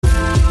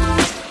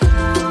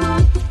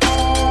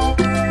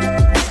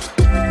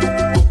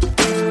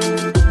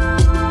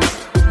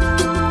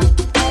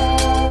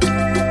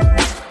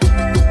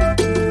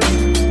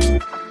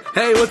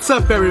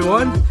up,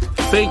 everyone?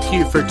 Thank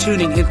you for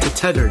tuning into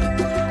Tethered,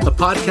 a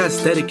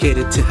podcast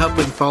dedicated to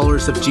helping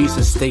followers of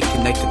Jesus stay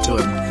connected to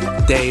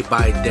Him day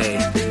by day.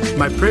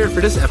 My prayer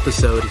for this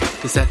episode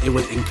is that it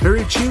would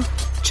encourage you,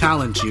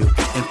 challenge you,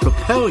 and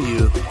propel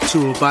you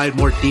to abide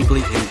more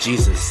deeply in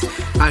Jesus.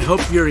 I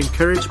hope you're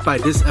encouraged by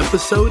this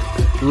episode.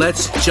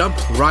 Let's jump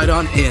right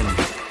on in.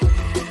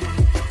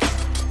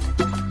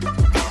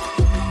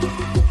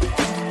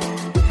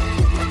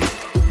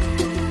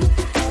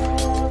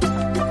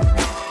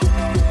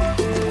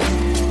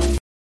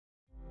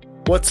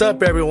 What's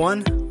up,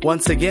 everyone?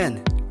 Once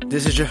again,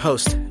 this is your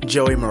host,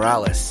 Joey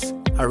Morales.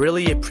 I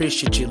really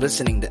appreciate you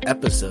listening to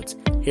episodes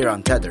here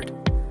on Tethered.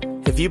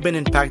 If you've been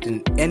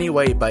impacted in any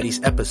way by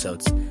these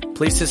episodes,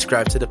 please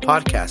subscribe to the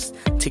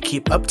podcast to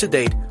keep up to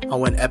date on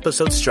when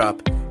episodes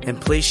drop,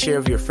 and please share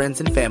with your friends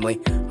and family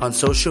on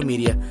social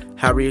media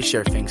however you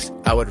share things.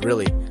 I would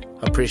really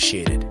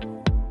appreciate it.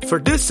 For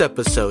this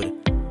episode,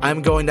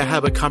 I'm going to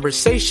have a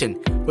conversation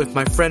with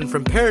my friend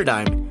from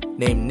Paradigm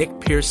named Nic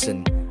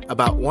Peerson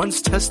about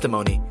one's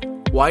testimony,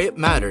 why it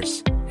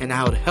matters, and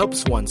how it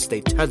helps one stay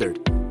tethered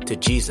to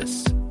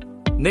Jesus.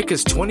 Nic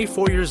is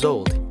 24 years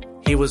old.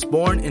 He was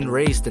born and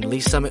raised in Lee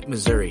Summit,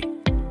 Missouri.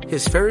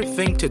 His favorite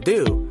thing to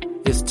do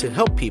is to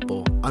help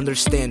people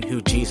understand who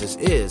Jesus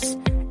is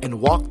and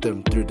walk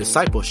them through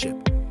discipleship.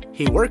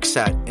 He works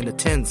at and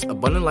attends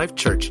Abundant Life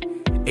Church,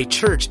 a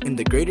church in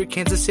the greater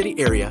Kansas City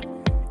area,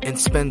 and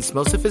spends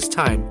most of his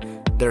time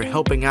there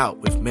helping out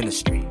with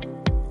ministry.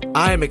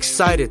 I am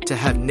excited to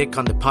have Nic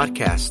on the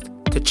podcast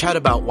to chat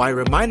about why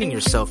reminding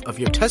yourself of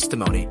your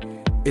testimony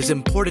is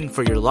important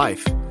for your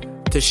life,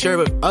 to share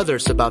with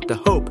others about the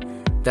hope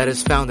that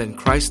is found in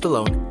Christ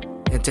alone,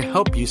 and to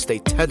help you stay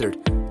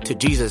tethered to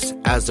Jesus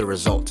as a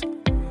result.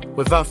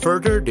 Without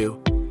further ado,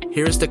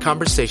 here's the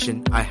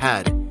conversation I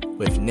had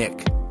with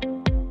Nic.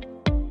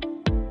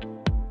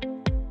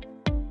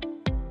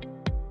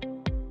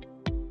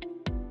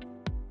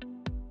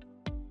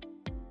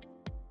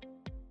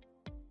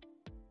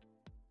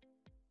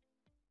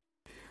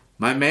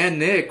 My man,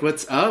 Nic,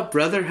 what's up,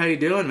 brother? How you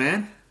doing,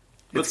 man?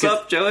 What's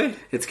up, Joey?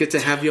 It's good to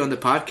have you on the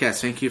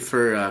podcast. Thank you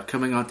for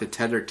coming on to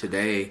Tether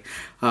today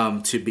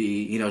to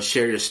be,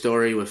 share your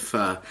story with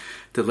the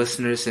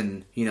listeners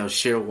and,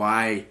 share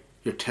why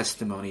your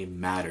testimony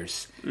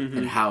matters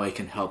and how it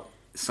can help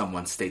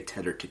someone stay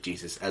tethered to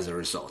Jesus as a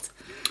result.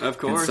 Of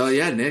course. And so,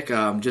 yeah, Nic,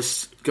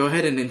 just go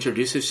ahead and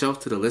introduce yourself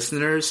to the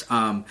listeners.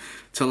 Tell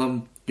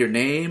them your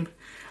name,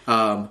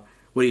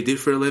 what do you do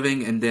for a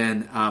living, and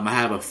then I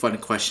have a fun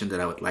question that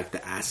I would like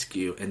to ask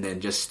you, and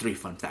then just 3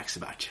 fun facts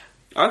about you.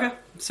 Okay,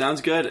 sounds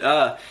good.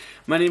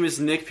 My name is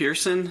Nic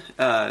Peerson.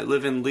 I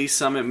live in Lee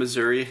Summit,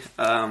 Missouri.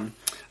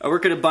 I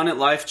work at Abundant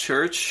Life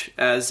Church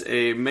as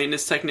a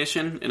maintenance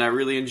technician, and I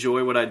really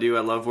enjoy what I do.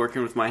 I love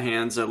working with my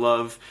hands. I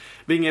love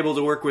being able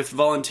to work with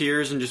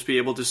volunteers and just be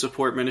able to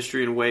support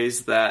ministry in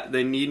ways that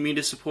they need me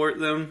to support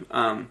them.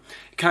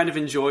 Kind of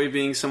enjoy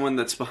being someone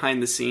that's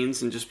behind the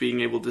scenes and just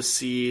being able to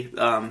see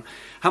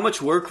how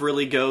much work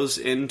really goes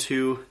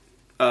into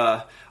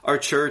our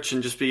church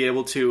and just be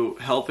able to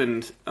help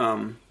and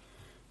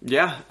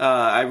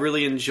I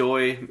really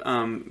enjoy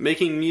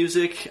making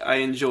music. I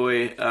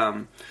enjoy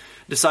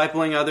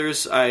discipling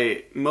others.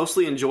 I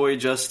mostly enjoy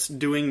just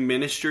doing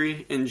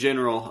ministry in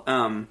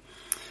general.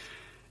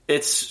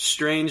 It's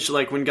strange,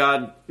 like when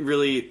God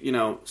really,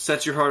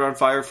 sets your heart on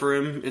fire for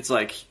Him. It's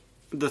like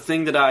the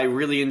thing that I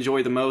really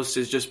enjoy the most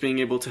is just being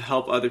able to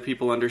help other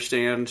people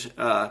understand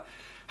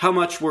how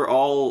much we're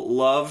all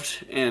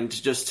loved and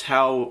just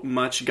how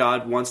much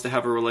God wants to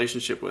have a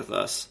relationship with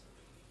us.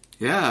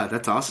 Yeah,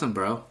 that's awesome,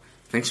 bro.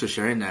 Thanks for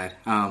sharing that.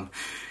 I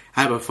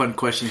have a fun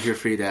question here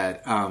for you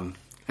that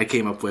I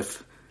came up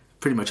with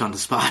pretty much on the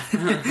spot.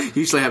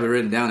 Usually I have it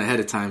written down ahead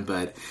of time,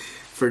 but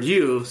for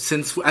you,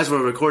 since as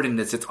we're recording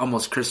this, it's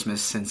almost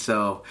Christmas, and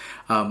so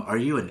are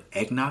you an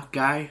eggnog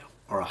guy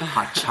or a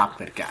hot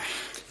chocolate guy?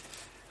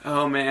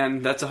 Oh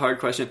man, that's a hard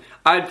question.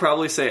 I'd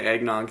probably say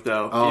eggnog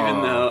though,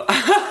 even though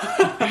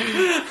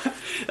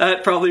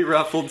that probably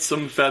ruffled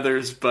some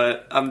feathers,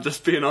 but I'm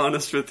just being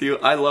honest with you.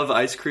 I love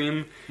ice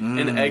cream,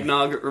 and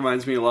eggnog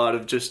reminds me a lot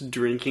of just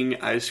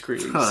drinking ice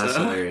cream. Oh, that's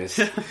hilarious.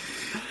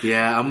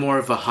 Yeah, I'm more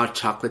of a hot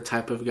chocolate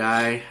type of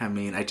guy. I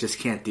mean, I just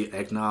can't do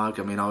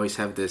eggnog. I mean, I always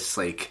have this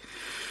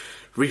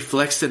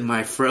reflex in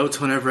my throat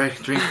whenever I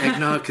drink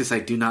eggnog because I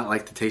do not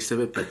like the taste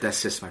of it, but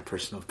that's just my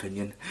personal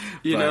opinion.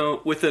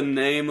 With a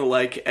name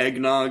like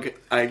eggnog,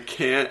 I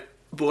can't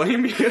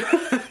blame you.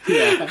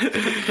 Yeah.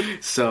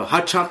 So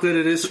hot chocolate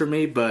it is for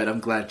me, but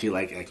I'm glad you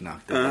like eggnog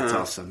though. That's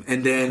awesome.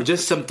 And then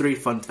just some 3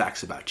 fun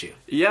facts about you.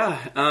 Yeah.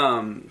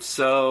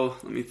 So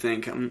let me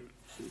think.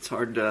 It's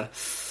hard to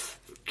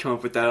come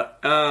up with that.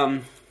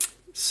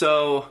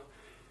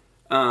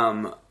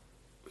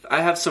 I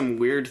have some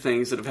weird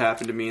things that have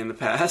happened to me in the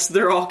past.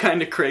 They're all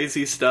kind of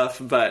crazy stuff,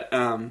 but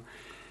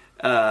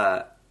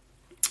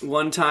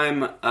one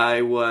time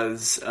I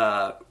was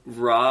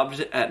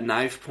robbed at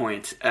knife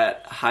point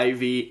at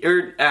Hy-Vee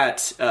or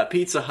at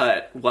Pizza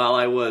Hut while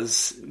I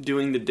was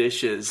doing the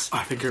dishes. Oh,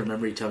 I think I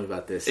remember you telling me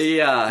about this.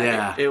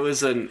 Yeah. It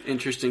was an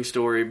interesting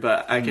story,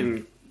 but I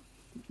can.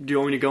 Do you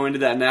want me to go into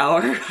that now?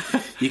 Or?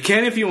 You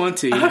can if you want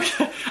to.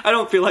 I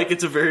don't feel like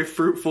it's a very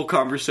fruitful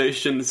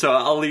conversation, so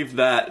I'll leave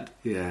that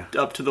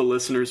up to the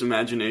listener's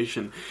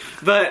imagination.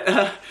 But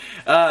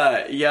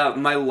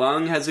my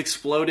lung has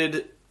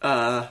exploded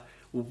a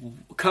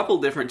couple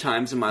different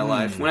times in my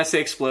life. When I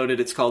say exploded,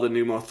 it's called a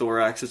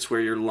pneumothorax. It's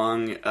where your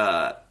lung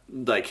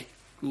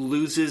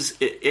loses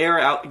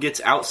air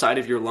gets outside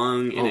of your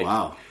lung. And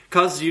wow.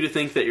 Causes you to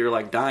think that you're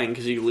like dying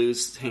because you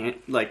lose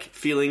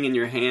feeling in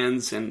your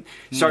hands and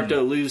start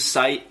to lose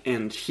sight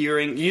and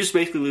hearing. You just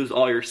basically lose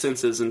all your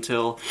senses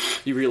until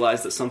you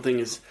realize that something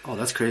is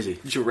that's crazy,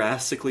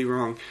 drastically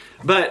wrong.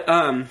 But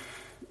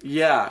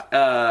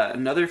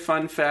another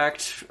fun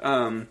fact.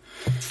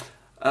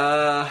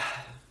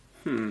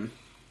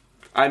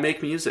 I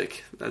make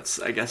music. That's,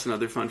 I guess,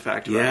 another fun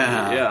fact about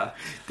me. Yeah.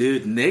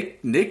 Dude,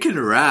 Nic can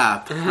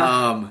rap.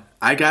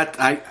 I've got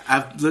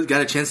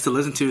a chance to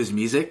listen to his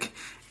music,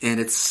 and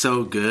it's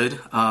so good.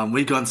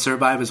 We Gone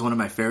Survive is one of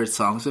my favorite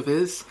songs of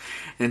his.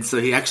 And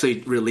so he actually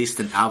released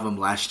an album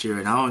last year,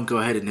 and I want to go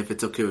ahead and, if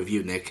it's okay with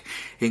you, Nic,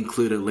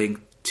 include a link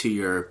to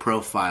your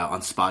profile on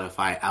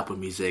Spotify, Apple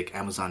Music,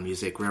 Amazon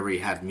Music, wherever you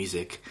have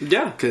music.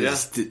 Yeah.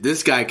 Because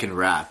this guy can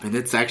rap, and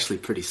it's actually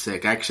pretty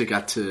sick. I actually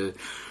got to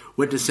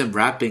witness him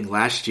rapping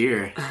last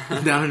year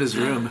down in his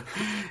room.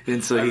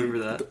 And so I remember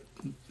that.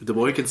 The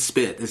boy can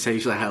spit. That's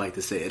usually how I like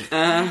to say it.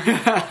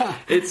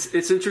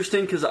 It's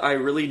interesting because I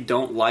really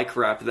don't like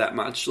rap that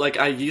much. Like,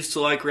 I used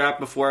to like rap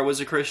before I was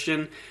a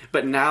Christian,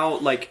 but now,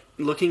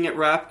 looking at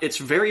rap, it's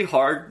very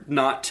hard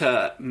not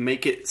to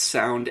make it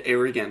sound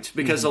arrogant,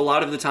 because a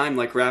lot of the time,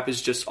 rap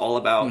is just all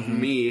about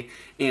me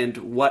and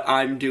what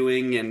I'm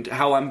doing and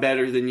how I'm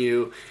better than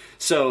you.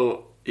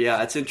 So,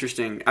 yeah, it's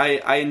interesting.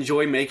 I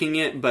enjoy making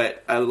it,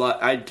 but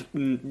I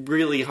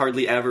really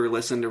hardly ever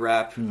listen to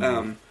rap.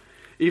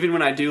 Even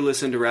when I do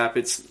listen to rap,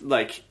 it's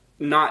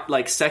not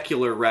like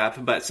secular rap,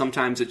 but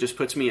sometimes it just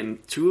puts me in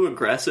too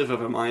aggressive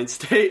of a mind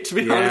state, to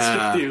be honest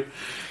with you.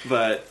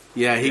 But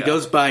he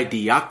goes by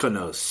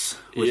Diakonos,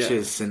 which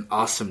is an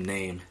awesome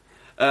name.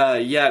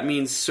 It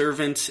means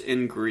servant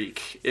in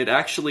Greek. It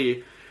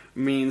actually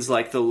means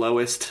the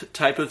lowest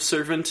type of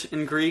servant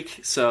in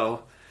Greek.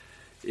 So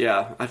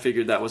I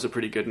figured that was a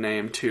pretty good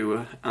name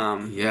to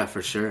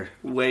for sure,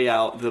 weigh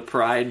out the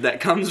pride that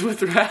comes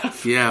with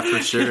rap. Yeah, for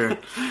sure.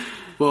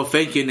 Well,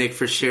 thank you, Nic,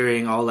 for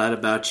sharing all that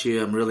about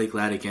you. I'm really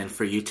glad, again,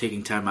 for you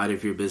taking time out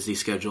of your busy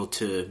schedule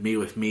to meet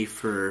with me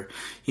for,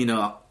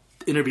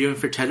 interviewing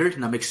for Tethered.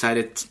 And I'm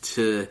excited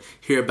to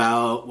hear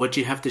about what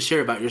you have to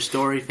share about your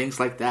story, things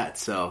like that.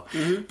 So,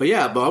 but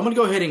I'm going to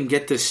go ahead and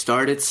get this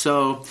started.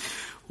 So,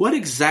 what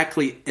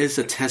exactly is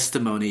a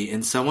testimony?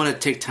 And so I want to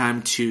take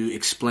time to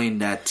explain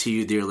that to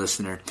you, dear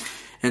listener.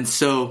 And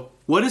so,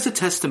 what is a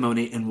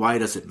testimony and why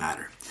does it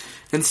matter?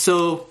 And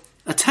so,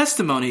 a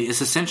testimony is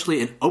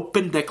essentially an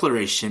open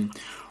declaration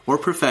or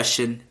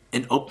profession,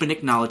 an open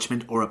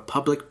acknowledgement, or a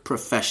public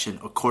profession,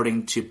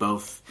 according to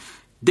both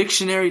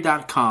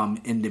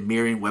Dictionary.com and the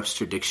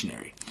Merriam-Webster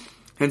Dictionary.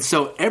 And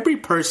so every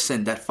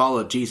person that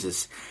followed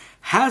Jesus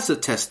has a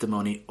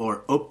testimony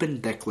or open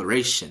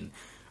declaration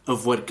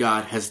of what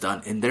God has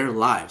done in their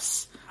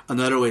lives.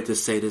 Another way to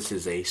say this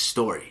is a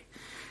story.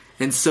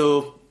 And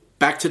so,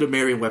 back to the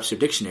Merriam-Webster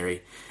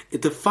Dictionary,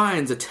 it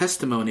defines a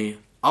testimony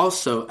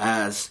also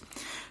as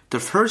the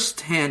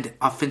first-hand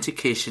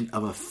authentication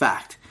of a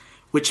fact,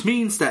 which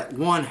means that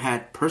one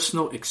had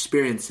personal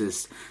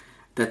experiences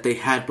that they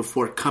had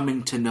before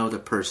coming to know the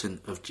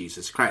person of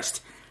Jesus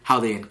Christ, how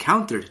they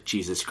encountered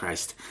Jesus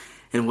Christ,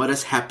 and what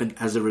has happened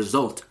as a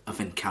result of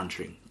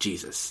encountering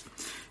Jesus.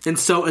 And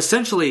so,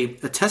 essentially,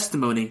 a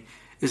testimony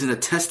is an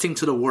attesting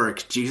to the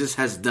work Jesus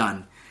has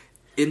done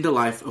in the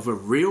life of a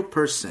real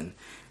person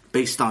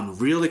based on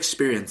real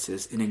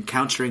experiences in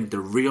encountering the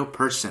real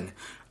person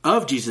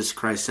of Jesus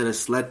Christ that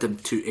has led them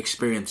to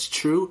experience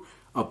true,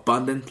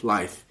 abundant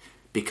life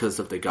because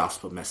of the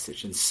gospel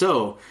message. And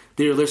so,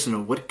 dear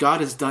listener, what God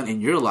has done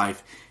in your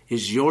life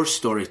is your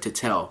story to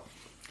tell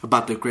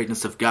about the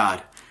greatness of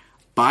God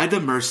by the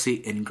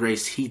mercy and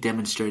grace He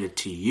demonstrated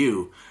to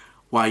you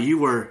while you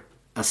were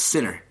a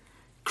sinner.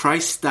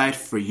 Christ died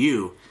for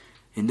you,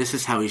 and this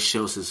is how He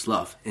shows His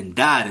love. And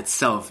that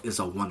itself is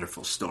a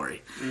wonderful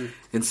story.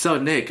 And so,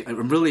 Nic,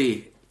 I'm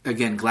really,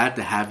 again, glad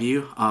to have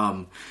you.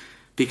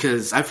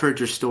 Because I've heard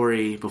your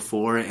story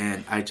before,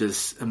 and I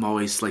just am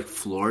always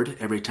floored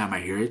every time I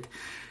hear it.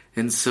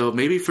 And so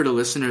maybe for the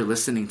listener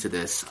listening to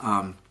this,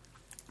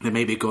 they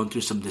may be going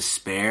through some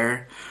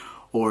despair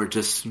or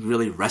just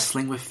really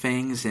wrestling with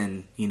things,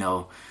 and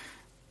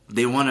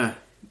they want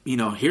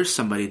to hear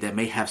somebody that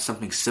may have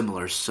something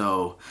similar.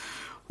 So,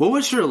 what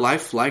was your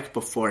life like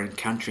before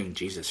encountering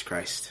Jesus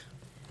Christ?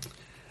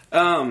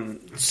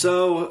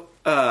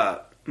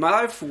 My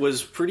life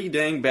was pretty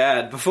dang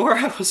bad before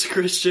I was a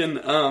Christian.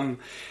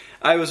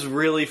 I was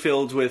really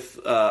filled with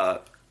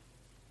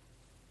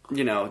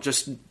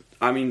just,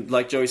 I mean,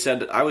 like Joey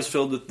said, I was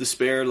filled with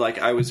despair. Like,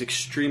 I was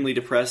extremely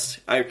depressed.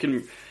 I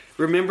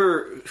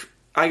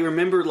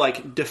remember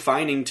like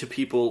defining to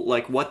people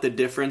like what the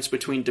difference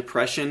between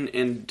depression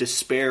and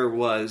despair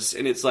was.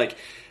 And it's like,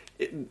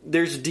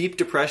 there's deep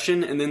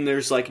depression and then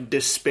there's like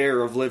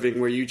despair of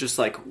living, where you just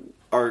like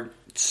are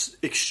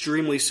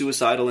extremely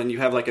suicidal and you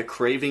have like a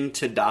craving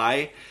to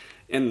die.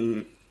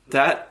 And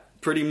that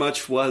pretty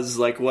much was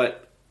like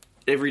what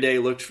every day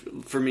looked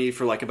for me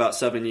for like about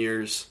 7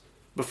 years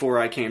before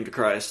I came to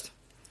Christ.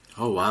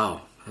 Oh,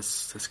 wow.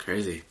 That's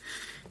crazy.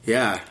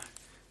 Yeah.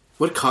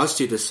 What caused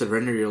you to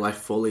surrender your life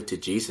fully to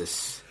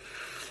Jesus?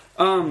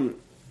 I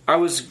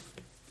was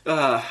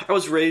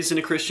raised in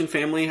a Christian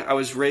family. I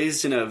was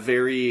raised in a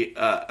very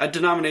a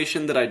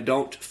denomination that I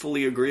don't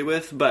fully agree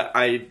with, but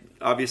I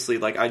obviously,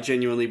 like, I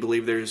genuinely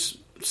believe there's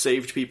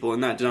saved people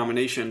in that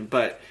denomination.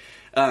 But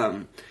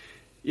kind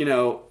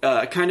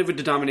of a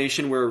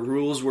denomination where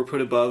rules were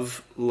put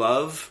above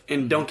love.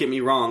 And don't get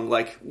me wrong,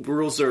 like,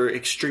 rules are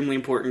extremely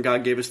important.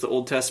 God gave us the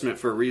Old Testament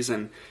for a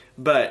reason.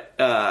 But,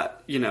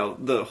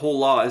 the whole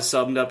law is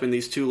summed up in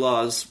these two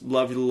laws: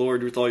 love the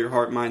Lord with all your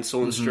heart, mind,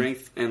 soul, and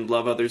strength, and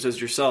love others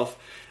as yourself.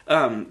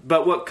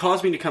 But what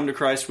caused me to come to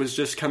Christ was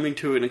just coming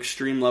to an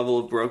extreme level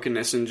of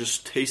brokenness and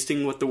just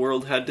tasting what the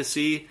world had to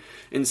see,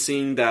 and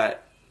seeing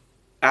that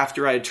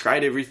after I had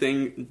tried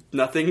everything,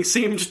 nothing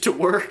seemed to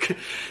work.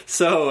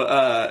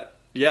 So,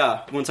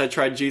 once I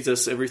tried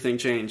Jesus, everything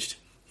changed.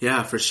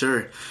 Yeah, for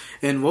sure.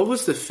 And what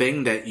was the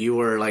thing that you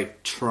were,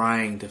 like,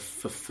 trying to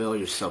fulfill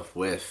yourself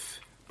with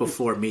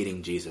before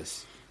meeting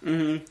Jesus?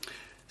 Mm-hmm.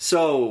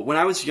 So, when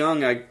I was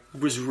young, I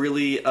was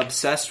really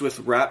obsessed with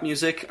rap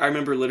music. I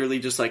remember literally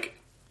just, like,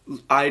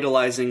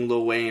 idolizing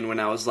Lil Wayne when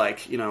I was,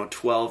 like,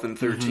 12 and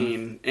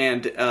 13.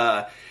 And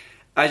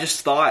I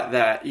just thought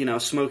that,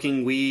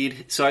 smoking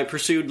weed... So I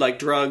pursued, like,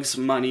 drugs,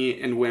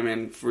 money, and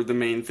women for the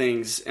main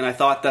things. And I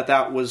thought that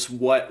that was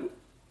what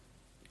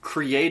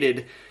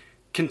created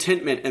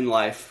contentment in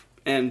life.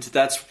 And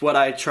that's what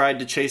I tried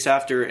to chase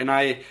after. And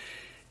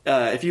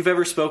if you've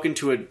ever spoken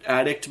to an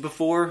addict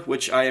before,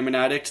 which I am an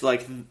addict,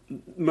 like,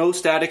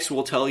 most addicts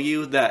will tell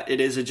you that it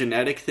is a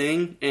genetic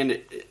thing,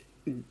 and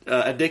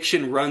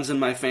addiction runs in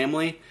my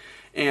family,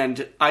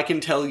 and I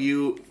can tell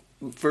you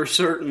for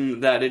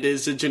certain that it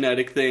is a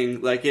genetic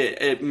thing. Like,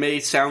 it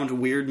may sound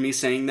weird me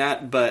saying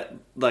that, but,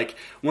 like,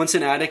 once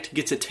an addict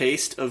gets a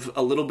taste of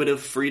a little bit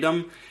of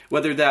freedom,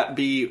 whether that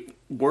be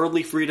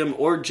worldly freedom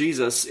or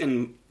Jesus,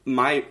 in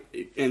my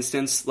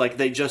instance, like,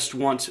 they just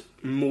want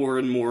more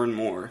and more and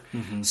more.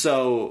 Mm-hmm.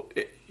 So,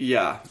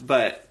 yeah,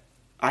 but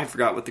I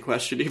forgot what the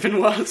question even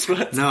was.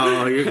 But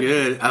no, you're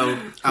good.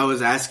 I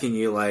was asking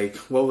you, like,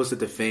 what was it,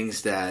 the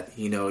things that,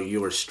 you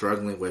were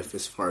struggling with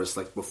as far as,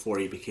 like, before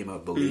you became a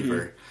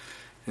believer? Mm-hmm.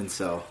 And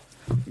so...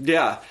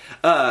 Yeah.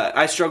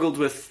 I struggled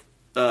with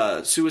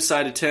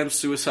suicide attempts,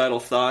 suicidal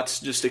thoughts,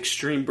 just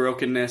extreme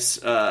brokenness,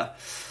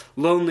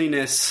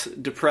 loneliness,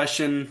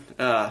 depression,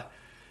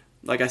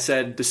 like I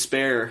said,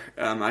 despair.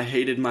 I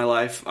hated my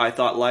life. I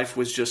thought life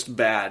was just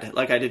bad.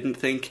 Like, I didn't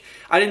think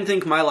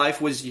my life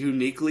was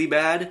uniquely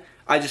bad.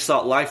 I just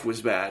thought life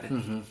was bad.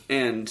 Mm-hmm.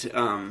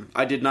 And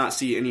I did not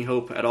see any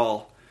hope at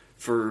all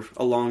for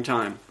a long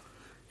time.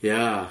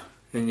 Yeah.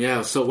 And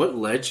yeah, so what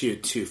led you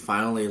to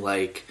finally,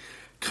 like,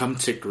 come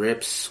to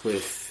grips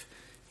with,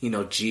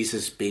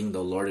 Jesus being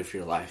the Lord of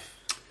your life?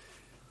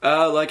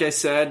 Like I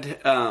said,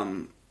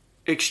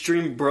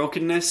 extreme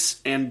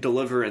brokenness and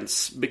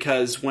deliverance.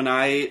 Because when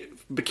I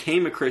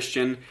became a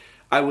Christian,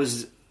 I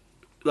was,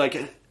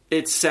 like,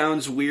 it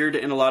sounds weird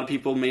and a lot of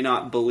people may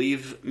not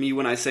believe me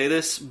when I say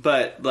this,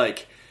 but,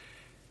 like,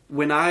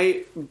 when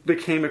I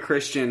became a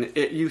Christian,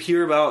 you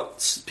hear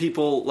about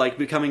people, like,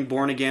 becoming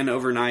born again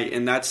overnight,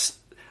 and that's,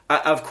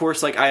 of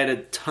course, like, I had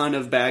a ton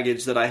of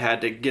baggage that I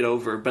had to get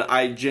over, but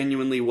I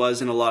genuinely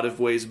was in a lot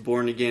of ways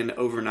born again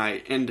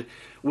overnight. And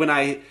when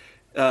I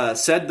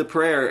said the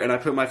prayer and I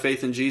put my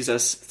faith in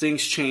Jesus,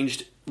 things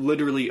changed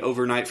literally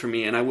overnight for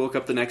me. And I woke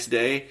up the next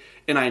day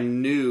and I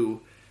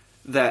knew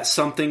that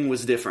something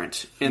was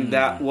different. And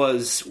that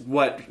was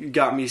what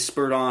got me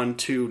spurred on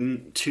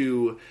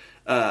to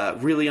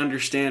really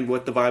understand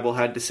what the Bible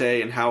had to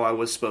say and how I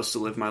was supposed to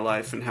live my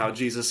life, and how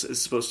Jesus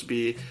is supposed to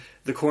be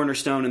the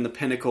cornerstone and the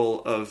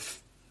pinnacle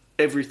of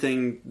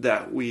everything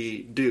that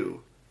we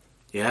do.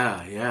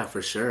 Yeah,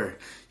 for sure.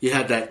 You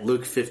had that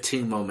Luke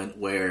 15 moment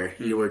where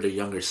you were the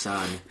younger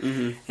son,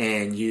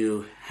 and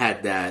you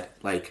had that,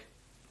 like,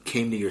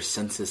 came to your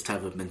senses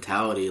type of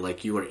mentality,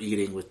 like you were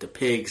eating with the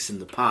pigs in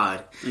the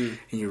pod, and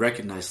you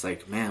recognized,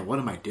 like, man, what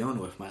am I doing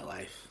with my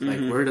life? Like,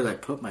 where did I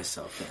put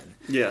myself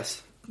in?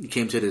 Yes. You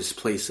came to this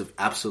place of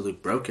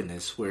absolute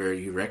brokenness where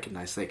you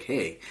recognize, like,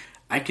 hey,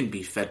 I can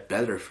be fed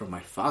better from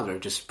my father,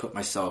 just put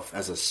myself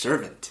as a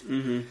servant.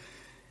 Mm-hmm.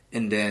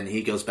 And then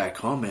he goes back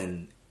home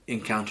and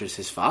encounters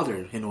his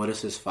father, and what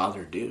does his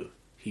father do?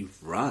 He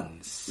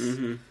runs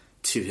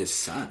to his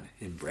son,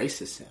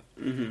 embraces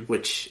him.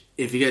 Which,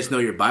 if you guys know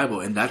your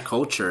Bible, in that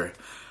culture,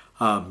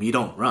 you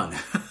don't run.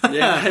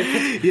 Yeah.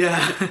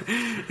 Yeah.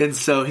 And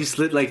so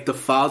like the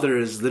father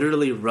is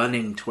literally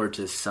running towards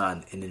his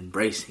son and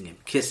embracing him,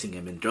 kissing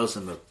him, and throws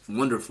him a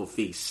wonderful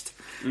feast.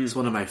 It's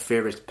one of my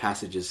favorite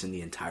passages in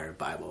the entire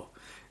Bible.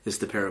 Is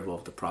the parable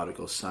of the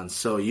prodigal son.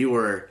 So you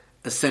were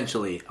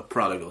essentially a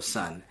prodigal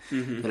son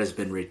that has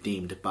been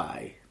redeemed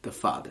by the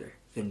father,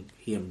 and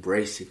he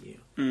embracing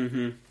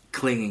you,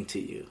 clinging to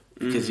you,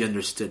 because you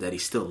understood that he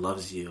still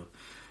loves you,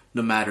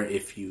 no matter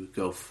if you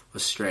go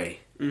astray.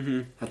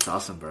 That's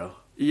awesome, bro.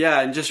 Yeah,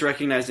 and just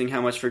recognizing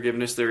how much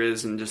forgiveness there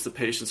is and just the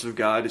patience of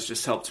God has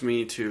just helped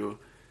me to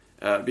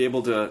be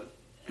able to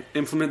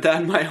implement that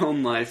in my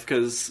own life,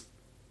 because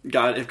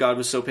if God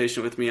was so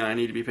patient with me, I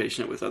need to be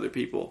patient with other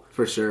people.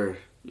 For sure.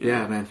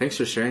 Yeah, man. Thanks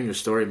for sharing your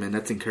story, man.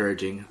 That's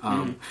encouraging.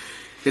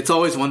 It's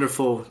always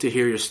wonderful to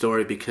hear your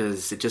story,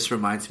 because it just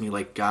reminds me,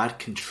 like, God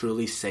can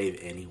truly save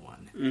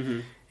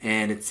anyone.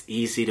 And it's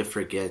easy to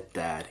forget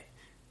that,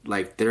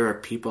 like, there are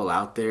people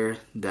out there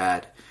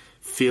that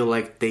feel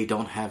like they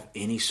don't have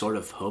any sort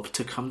of hope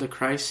to come to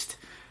Christ,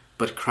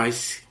 but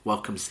Christ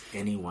welcomes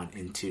anyone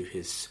into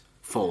his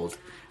fold.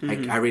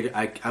 Like,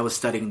 I was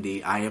studying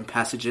the I am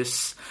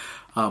passages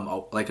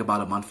like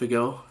about a month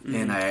ago,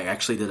 and I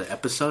actually did an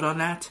episode on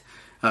that.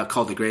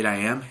 Called The Great I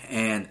Am.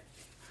 And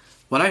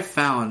what I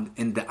found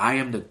in the I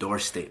am the door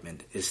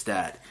statement is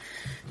that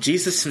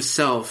Jesus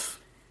himself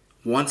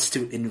wants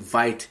to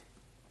invite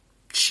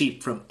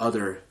sheep from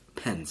other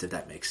pens, if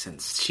that makes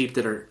sense. Sheep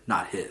that are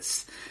not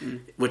his.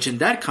 Which in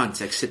that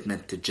context, it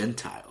meant the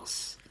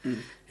Gentiles.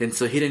 And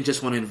so he didn't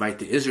just want to invite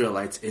the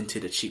Israelites into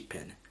the sheep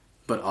pen,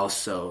 but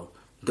also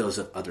those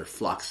of other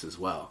flocks as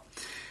well.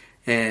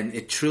 And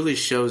it truly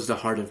shows the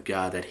heart of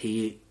God that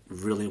he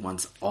really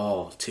wants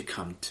all to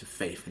come to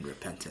faith and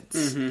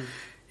repentance.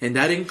 And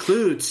that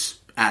includes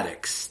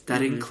addicts.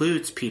 That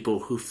includes people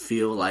who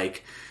feel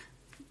like,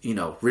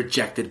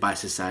 rejected by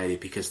society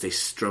because they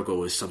struggle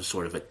with some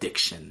sort of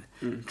addiction,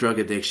 drug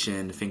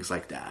addiction, things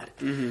like that.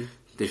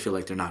 They feel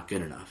like they're not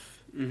good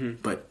enough.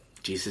 But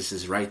Jesus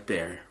is right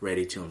there,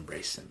 ready to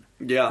embrace him,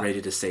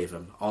 ready to save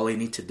him. All they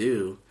need to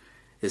do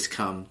is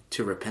come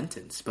to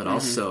repentance, but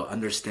also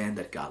understand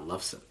that God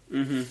loves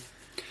them.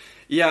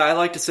 Yeah, I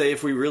like to say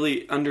if we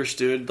really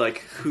understood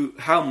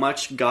how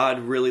much God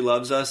really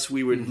loves us,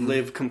 we would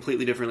live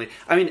completely differently.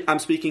 I mean, I'm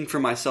speaking for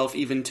myself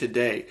even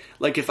today.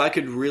 Like, if I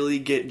could really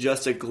get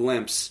just a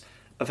glimpse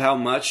of how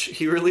much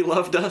he really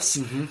loved us,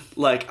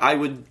 like, I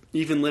would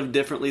even live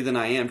differently than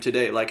I am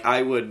today. Like,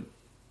 I would,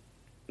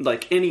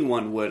 like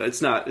anyone would.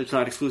 It's not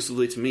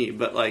exclusively to me,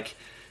 but like,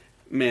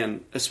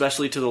 man,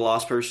 especially to the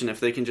lost person,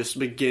 if they can just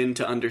begin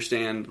to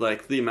understand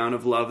like the amount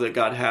of love that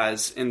God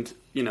has, and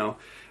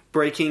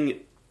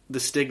breaking the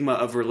stigma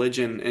of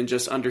religion and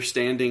just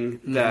understanding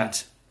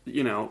that,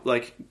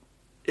 like,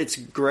 it's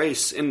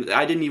grace. And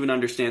I didn't even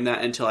understand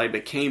that until I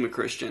became a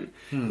Christian.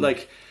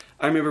 Like,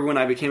 I remember when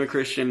I became a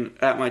Christian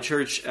at my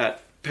church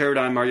at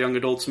Paradigm, our young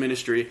adults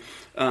ministry,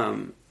 a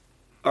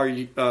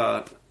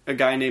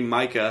guy named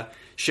Micah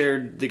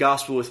shared the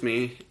gospel with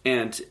me,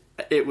 and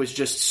it was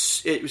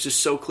just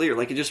so clear.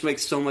 Like, it just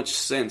makes so much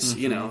sense,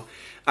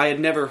 I had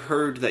never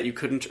heard that you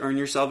couldn't earn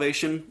your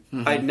salvation.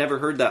 I had never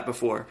heard that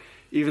before.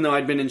 Even though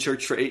I'd been in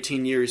church for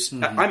 18 years,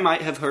 I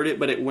might have heard it,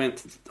 but it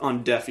went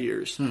on deaf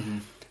ears.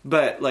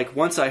 But like,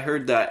 once I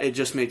heard that, it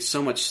just made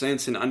so much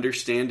sense in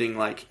understanding,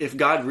 like, if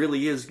God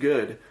really is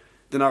good,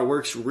 then our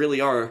works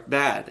really are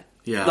bad.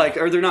 Yeah. Like,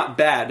 or they're not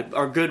bad.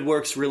 Our good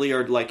works really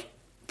are like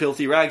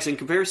filthy rags in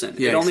comparison.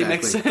 Yeah, it only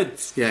makes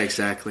sense. Yeah,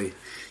 exactly.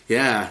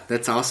 Yeah,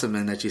 that's awesome,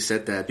 man, that you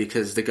said that,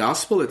 because the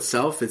gospel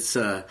itself, it's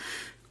a,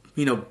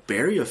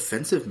 very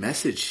offensive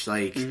message.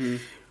 Like,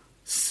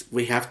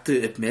 we have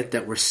to admit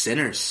that we're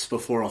sinners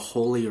before a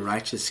holy,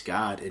 righteous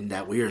God, and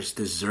that we are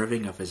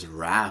deserving of his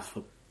wrath,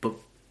 but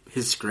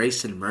his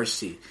grace and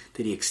mercy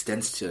that he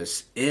extends to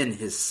us in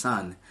his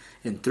Son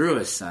and through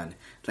his Son.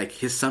 Like,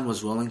 his Son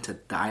was willing to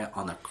die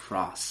on a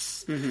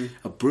cross,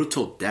 a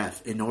brutal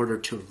death, in order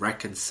to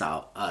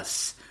reconcile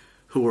us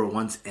who were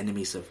once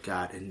enemies of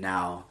God and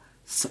now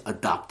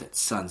adopted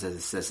sons, as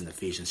it says in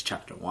Ephesians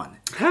chapter 1.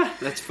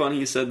 That's funny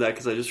you said that,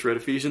 because I just read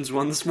Ephesians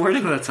 1 this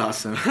morning. That's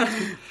awesome.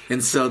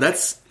 And so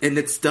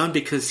it's done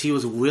because he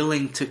was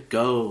willing to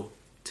go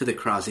to the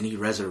cross, and he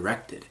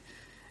resurrected.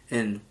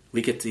 And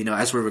we get to,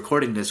 as we're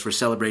recording this, we're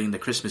celebrating the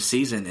Christmas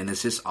season, and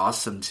it's just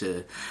awesome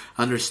to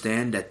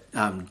understand that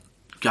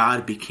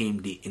God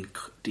became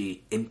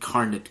the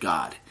incarnate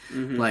God.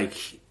 Like,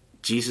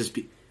 Jesus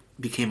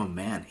became a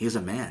man. He was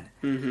a man.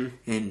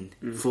 And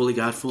fully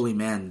God, fully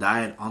man,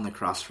 died on the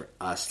cross for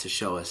us to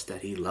show us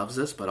that he loves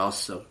us, but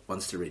also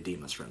wants to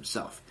redeem us for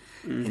himself.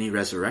 And he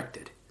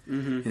resurrected.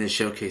 And it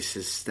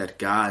showcases that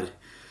God,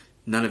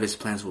 none of his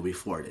plans will be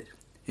thwarted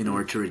in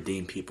order to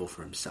redeem people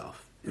for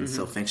himself. And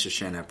so thanks for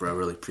sharing that, bro. I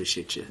really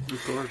appreciate you.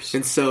 Of course.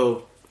 And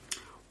so,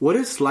 what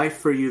is life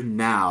for you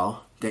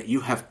now that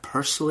you have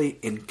personally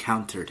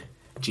encountered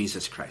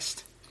Jesus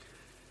Christ?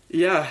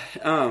 Yeah.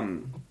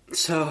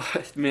 So,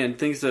 man,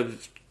 things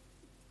have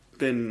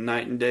been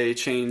night and day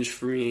change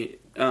for me.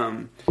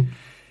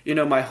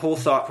 My whole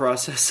thought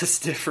process is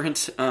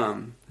different.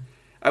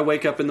 I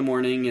wake up in the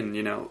morning and,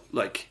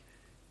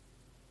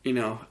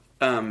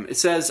 it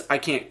says, I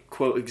can't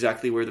quote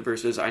exactly where the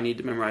verse is. I need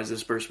to memorize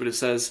this verse, but it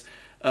says,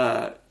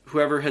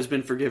 whoever has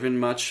been forgiven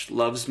much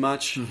loves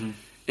much. Mm-hmm.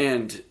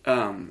 And,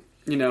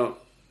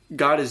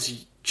 God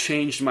has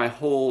changed my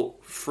whole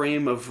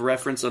frame of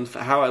reference on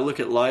how I look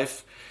at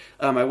life.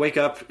 I wake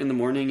up in the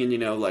morning and,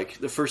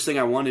 the first thing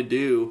I want to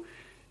do,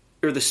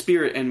 or the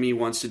spirit in me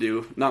wants to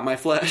do, not my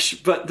flesh,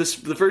 but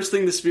the first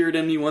thing the spirit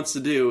in me wants to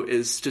do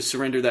is to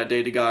surrender that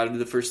day to God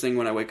the first thing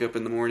when I wake up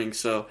in the morning.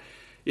 So,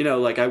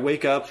 I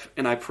wake up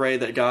and I pray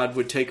that God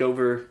would take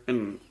over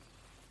and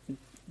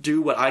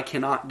do what I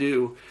cannot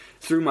do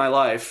through my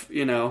life,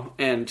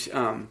 and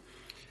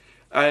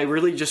I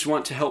really just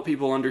want to help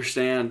people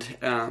understand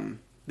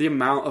the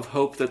amount of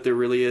hope that there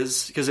really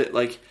is, because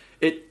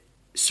it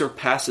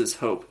surpasses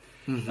hope.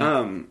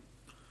 Mm-hmm.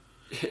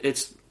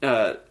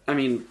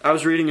 I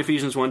was reading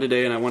Ephesians 1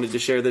 today, and I wanted to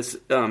share this.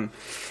 In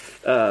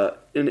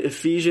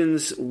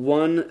Ephesians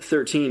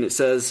 1:13, it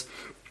says,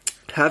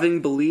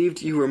 having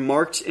believed, you were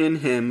marked in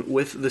him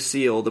with the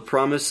seal, the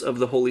promise of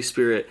the Holy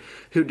Spirit,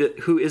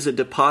 who is a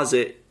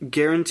deposit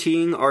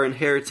guaranteeing our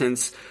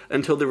inheritance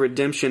until the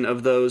redemption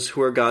of those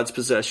who are God's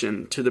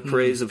possession, to the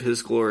praise of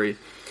his glory.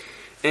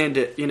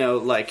 And,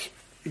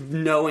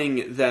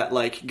 knowing that,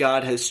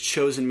 God has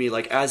chosen me,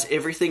 as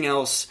everything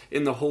else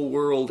in the whole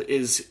world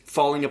is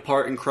falling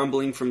apart and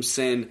crumbling from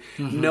sin,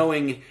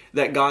 knowing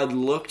that God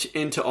looked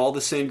into all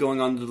the sin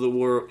going on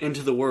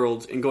into the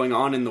world and going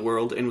on in the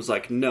world and was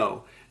like,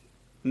 no,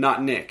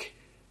 not Nick.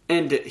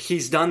 And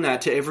he's done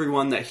that to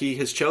everyone that he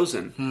has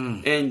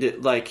chosen. And,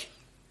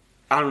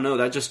 I don't know,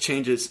 that just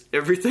changes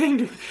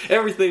everything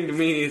to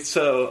me.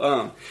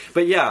 So,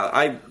 but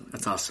yeah,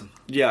 that's awesome.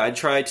 Yeah, I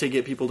try to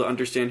get people to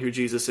understand who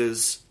Jesus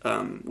is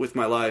with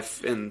my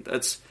life, and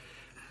that's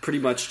pretty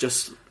much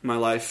just my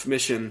life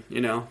mission,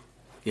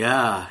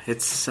 Yeah,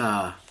 it's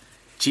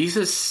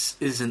Jesus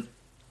isn't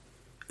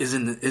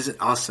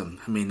awesome.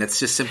 I mean, that's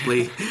just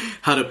simply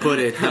how to put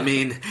it. I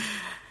mean,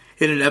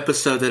 in an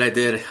episode that I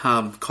did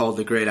called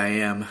 "The Great I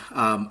Am,"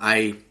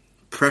 I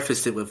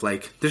prefaced it with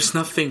there's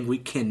nothing we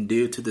can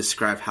do to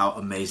describe how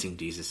amazing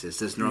Jesus is.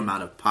 There's no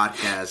amount of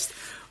podcasts,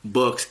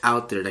 books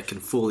out there that can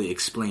fully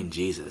explain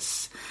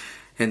Jesus.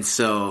 And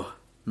so,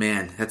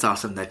 man, that's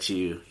awesome that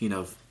you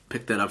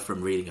picked that up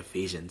from reading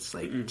Ephesians.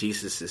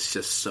 Jesus is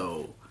just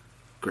so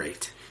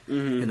great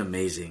and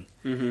amazing.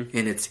 And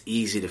it's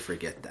easy to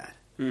forget that.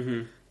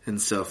 And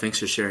so thanks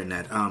for sharing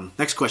that.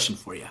 Next question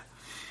for you.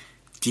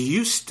 Do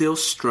you still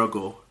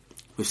struggle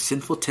with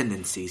sinful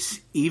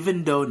tendencies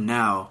even though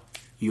now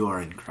you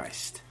are in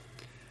Christ?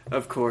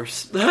 Of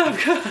course.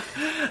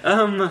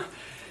 Yeah,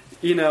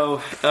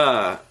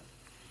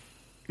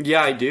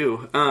 I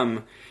do.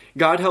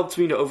 God helped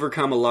me to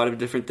overcome a lot of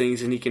different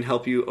things, and he can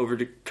help you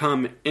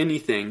overcome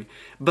anything.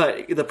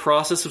 But the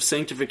process of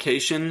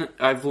sanctification,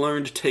 I've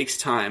learned, takes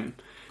time.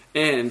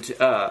 And,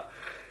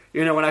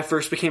 when I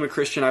first became a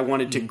Christian, I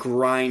wanted to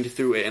grind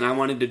through it, and I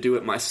wanted to do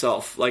it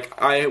myself.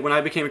 When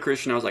I became a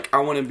Christian, I was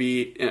I want to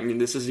be,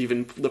 this is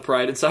even the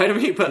pride inside of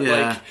me, but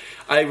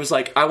I was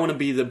I want to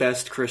be the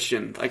best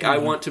Christian. I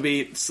want to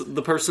be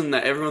the person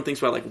that everyone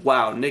thinks about,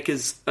 wow, Nick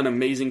is an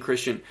amazing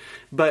Christian.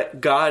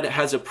 But God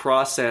has a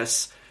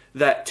process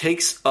that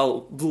takes a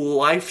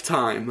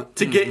lifetime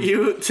to get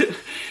you to,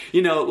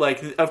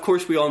 of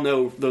course we all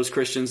know those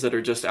Christians that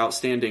are just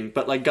outstanding,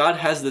 but God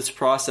has this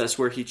process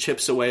where he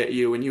chips away at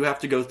you, and you have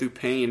to go through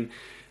pain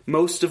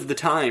most of the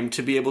time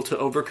to be able to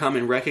overcome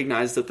and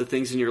recognize that the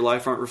things in your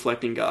life aren't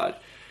reflecting God.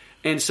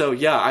 And so,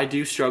 yeah, I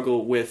do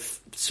struggle with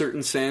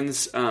certain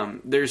sins.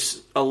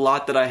 There's a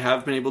lot that I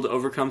have been able to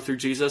overcome through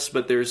Jesus,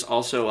 but there's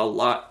also a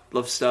lot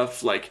of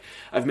stuff,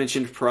 I've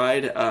mentioned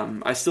pride.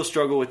 I still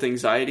struggle with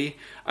anxiety.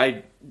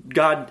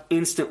 God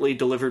instantly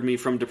delivered me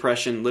from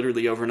depression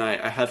literally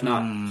overnight. I have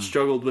not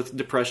struggled with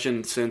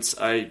depression since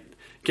I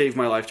gave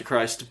my life to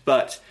Christ,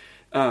 but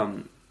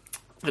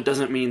it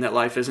doesn't mean that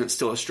life isn't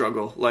still a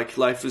struggle.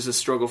 Life is a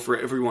struggle for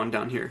everyone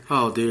down here.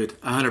 Oh, dude,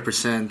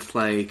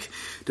 100%.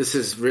 This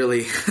is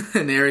really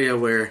an area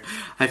where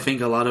I think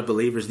a lot of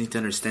believers need to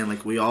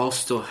understand, we all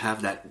still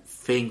have that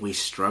thing we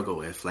struggle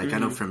with. I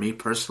know for me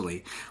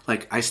personally,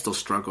 I still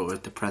struggle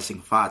with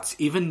depressing thoughts,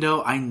 even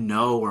though I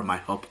know where my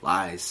hope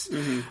lies.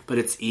 But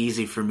it's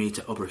easy for me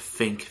to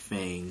overthink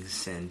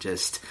things and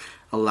just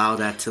allow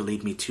that to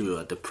lead me to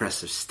a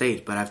depressive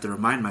state. But I have to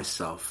remind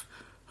myself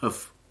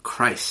of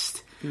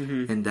Christ.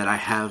 And that I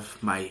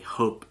have my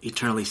hope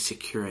eternally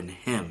secure in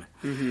him.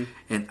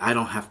 And I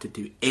don't have to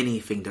do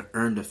anything to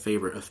earn the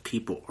favor of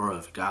people or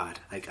of God.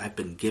 I've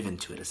been given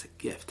to it as a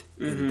gift.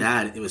 And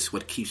that was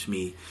what keeps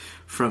me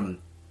from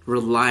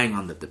relying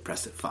on the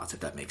depressive thoughts, if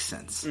that makes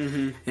sense.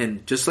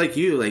 And just like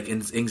you,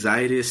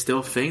 anxiety is still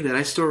a thing that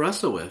I still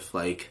wrestle with.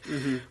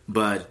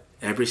 But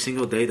every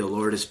single day the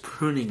Lord is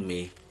pruning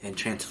me and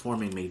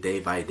transforming me day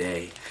by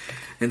day.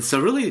 And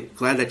so really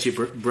glad that you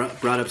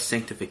brought up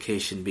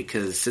sanctification,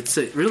 because it's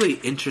a really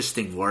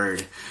interesting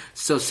word.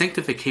 So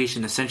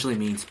sanctification essentially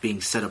means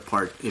being set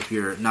apart, if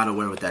you're not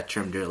aware with that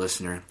term, dear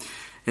listener.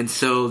 And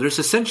so there's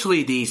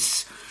essentially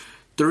those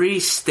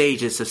 3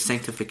 stages of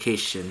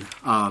sanctification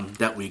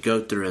that we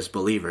go through as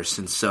believers.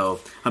 And so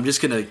I'm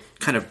just going to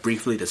kind of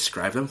briefly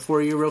describe them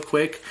for you real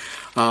quick.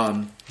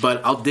 But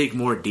I'll dig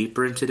more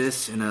deeper into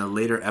this in a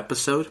later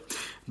episode.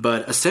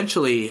 But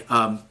essentially,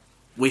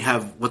 we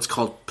have what's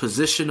called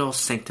positional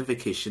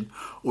sanctification,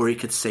 or you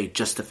could say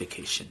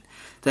justification.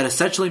 That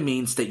essentially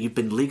means that you've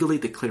been legally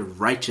declared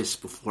righteous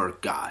before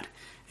God.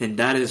 And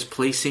that is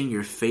placing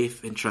your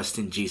faith and trust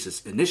in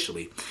Jesus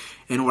initially.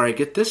 And where I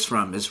get this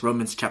from is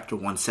Romans chapter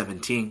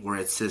 1:17, where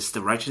it says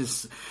the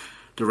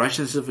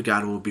righteousness of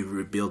God will be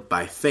revealed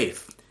by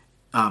faith.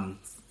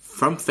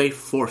 From faith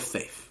for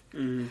faith.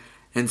 Mm-hmm.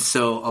 And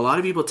so a lot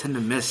of people tend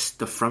to miss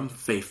the from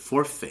faith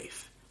for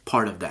faith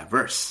part of that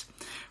verse.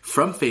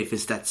 From faith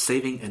is that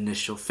saving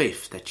initial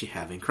faith that you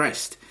have in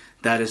Christ.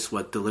 That is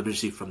what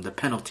delivers you from the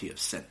penalty of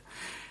sin.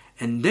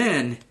 And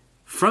then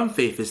from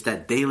faith is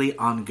that daily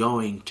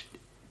ongoing,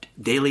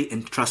 daily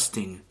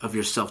entrusting of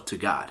yourself to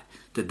God.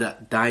 To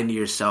dying to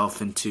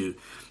yourself and to,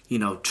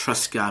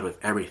 trust God with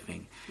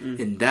everything.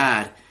 Mm-hmm. And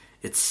that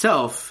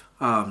itself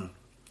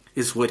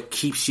is what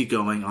keeps you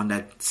going on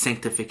that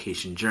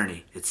sanctification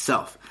journey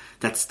itself.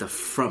 That's the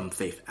from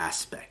faith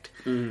aspect.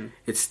 Mm-hmm.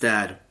 It's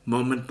that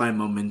moment by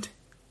moment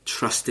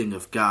trusting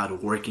of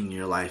God working in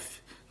your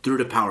life through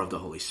the power of the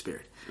Holy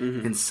Spirit.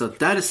 Mm-hmm. And so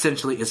that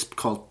essentially is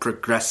called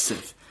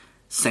progressive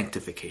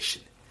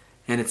sanctification.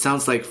 And it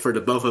sounds like for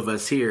the both of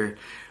us here,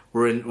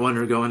 we're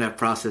undergoing that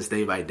process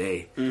day by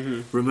day,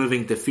 mm-hmm.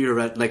 removing the fear,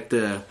 like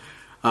the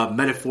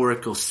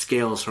metaphorical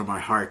scales from our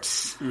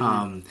hearts.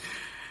 Mm-hmm.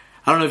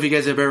 I don't know if you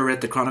guys have ever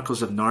read the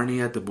Chronicles of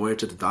Narnia, The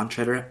Voyage of the Dawn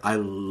Treader. I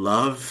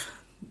love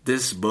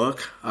this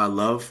book. I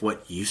love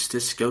what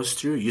Eustace goes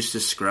through.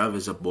 Eustace Scrubb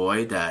is a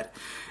boy that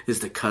is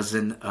the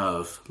cousin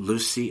of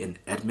Lucy and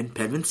Edmund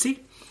Pevensey.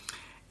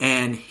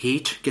 And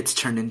he gets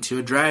turned into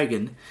a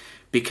dragon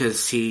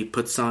because he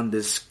puts on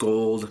this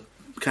gold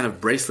kind of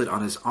bracelet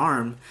on his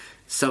arm,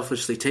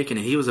 selfishly taken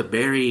it. He was a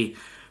very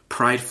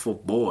prideful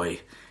boy,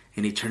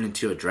 and he turned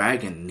into a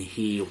dragon.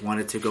 He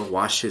wanted to go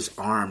wash his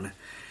arm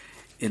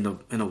in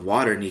the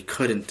water, and he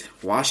couldn't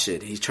wash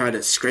it. He tried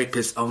to scrape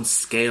his own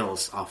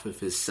scales off of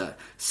his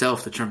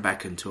self to turn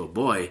back into a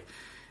boy,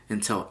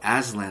 until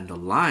Aslan the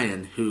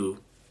lion, who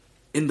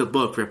in the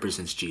book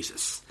represents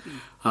Jesus,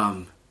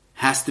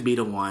 has to be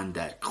the one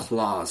that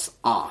claws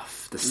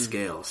off the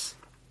scales.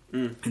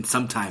 And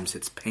sometimes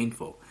it's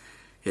painful.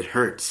 It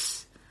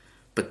hurts.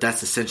 But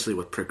that's essentially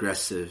what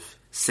progressive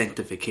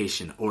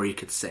sanctification, or you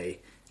could say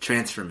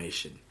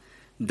transformation,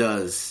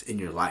 does in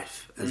your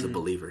life as a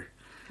believer.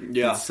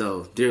 Yeah. And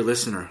so, dear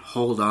listener,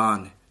 hold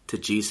on to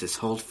Jesus.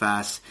 Hold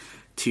fast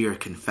to your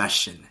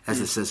confession,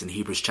 as it says in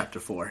Hebrews chapter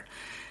 4.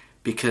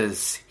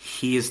 Because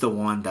he is the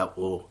one that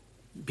will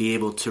be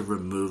able to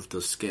remove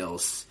those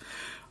scales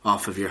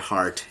off of your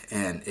heart.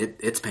 And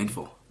it's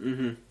painful.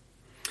 Mm-hmm.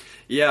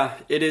 Yeah,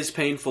 it is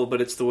painful,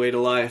 but it's the way to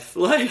life.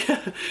 Like,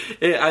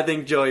 I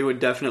think Joey would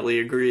definitely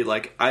agree.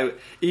 Like,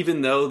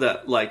 even though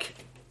that, like,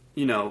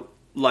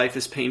 life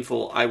is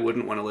painful, I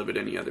wouldn't want to live it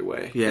any other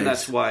way. Yes. And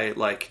that's why,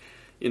 like,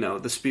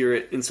 the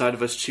Spirit inside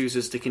of us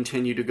chooses to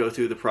continue to go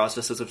through the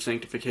processes of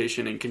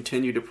sanctification and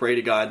continue to pray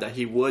to God that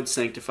he would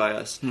sanctify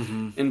us.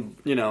 Mm-hmm. And,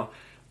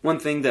 one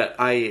thing that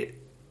I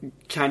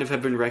kind of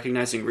have been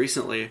recognizing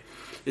recently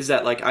is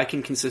that, like, I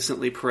can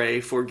consistently pray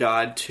for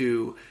God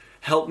to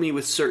help me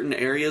with certain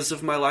areas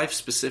of my life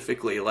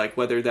specifically, like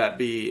whether that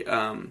be,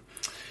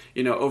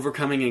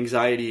 overcoming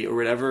anxiety or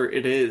whatever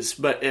it is.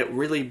 But it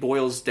really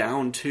boils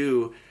down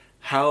to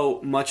how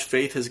much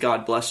faith has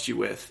God blessed you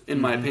with, in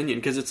my opinion.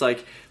 Because it's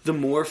like, the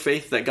more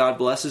faith that God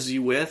blesses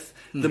you with,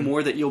 the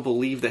more that you'll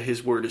believe that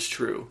his word is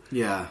true.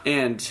 Yeah.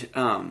 And,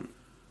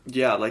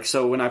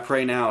 so when I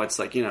pray now, it's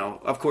like,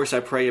 of course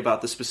I pray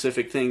about the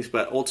specific things,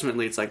 but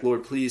ultimately it's like,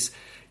 Lord, please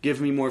give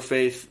me more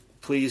faith.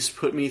 Please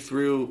put me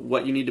through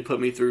what you need to put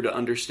me through to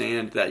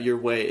understand that your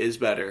way is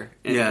better.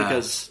 And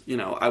because,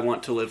 I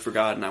want to live for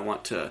God, and I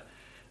want to,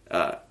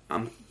 I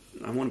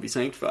want to be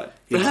sanctified.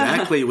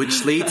 Exactly,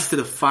 which leads to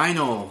the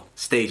final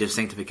stage of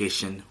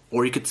sanctification,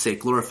 or you could say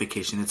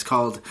glorification. It's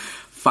called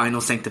final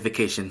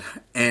sanctification.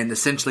 And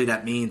essentially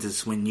that means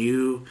is when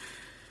you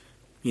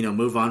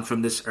move on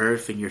from this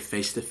earth and you're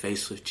face to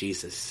face with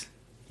Jesus,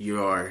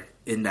 you are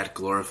in that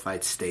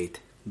glorified state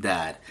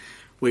that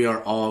we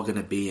are all going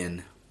to be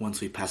in once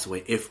we pass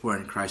away, if we're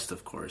in Christ,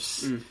 of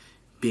course,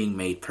 being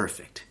made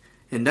perfect.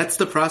 And that's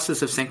the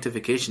process of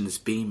sanctification, is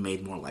being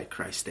made more like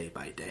Christ day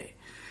by day.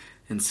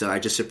 And so I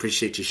just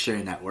appreciate you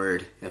sharing that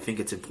word. I think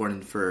it's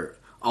important for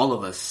all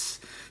of us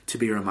to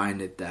be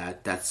reminded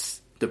that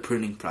that's the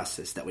pruning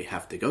process that we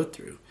have to go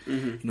through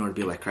in order to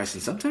be like Christ.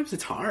 And sometimes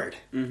it's hard,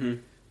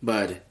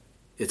 but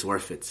it's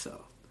worth it.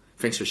 So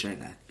thanks for sharing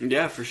that.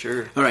 Yeah, for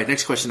sure. All right,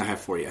 next question I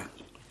have for you.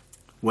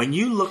 When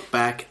you look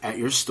back at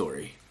your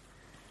story,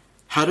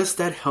 how does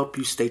that help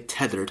you stay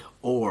tethered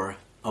or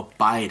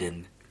abide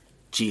in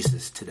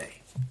Jesus today?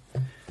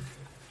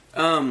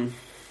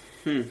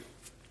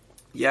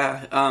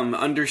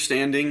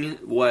 Understanding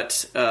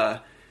what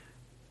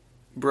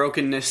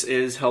brokenness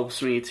is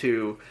helps me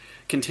to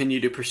continue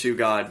to pursue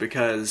God,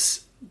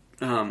 because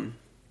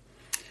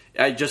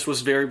I just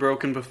was very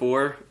broken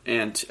before,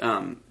 and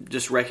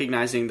just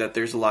recognizing that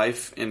there's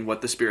life in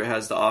what the Spirit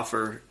has to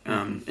offer,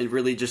 and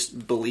really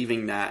just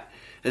believing that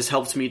has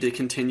helped me to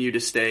continue to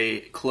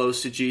stay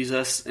close to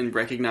Jesus and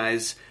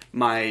recognize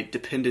my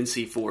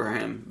dependency for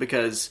him,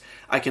 because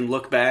I can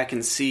look back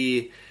and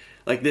see,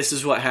 like, this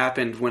is what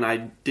happened when I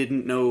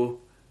didn't know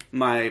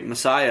my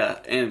Messiah,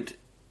 and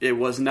it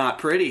was not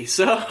pretty.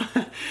 So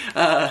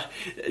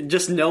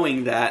just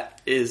knowing that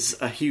is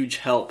a huge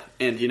help,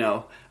 and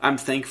I'm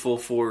thankful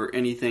for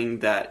anything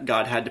that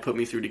God had to put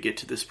me through to get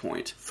to this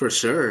point. For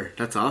sure.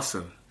 That's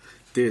awesome.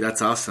 Dude,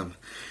 that's awesome.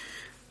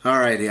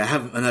 Alrighty, I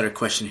have another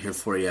question here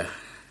for you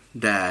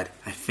that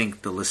I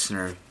think the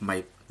listener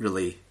might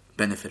really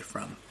benefit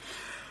from.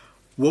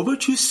 What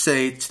would you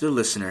say to the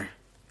listener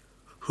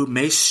who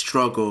may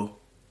struggle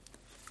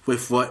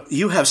with what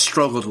you have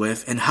struggled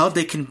with, and how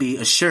they can be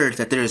assured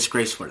that there is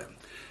grace for them?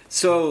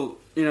 So,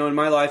 in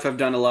my life, I've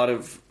done a lot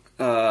of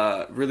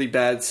really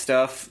bad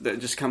stuff that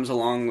just comes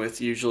along with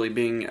usually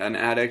being an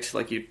addict.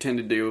 Like, you tend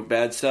to do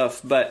bad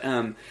stuff. But,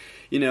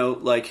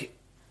 like,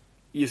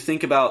 you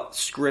think about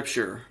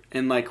Scripture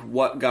and, like,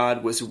 what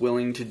God was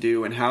willing to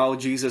do, and how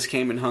Jesus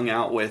came and hung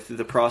out with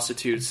the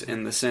prostitutes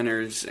and the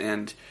sinners.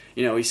 And,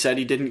 he said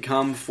he didn't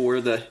come for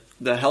the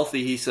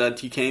healthy. He said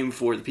he came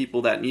for the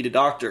people that need a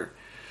doctor.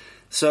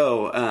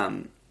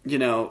 So,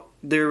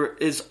 there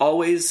is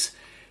always,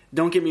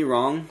 don't get me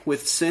wrong,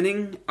 with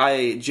sinning,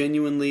 I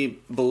genuinely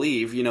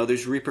believe,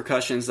 there's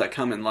repercussions that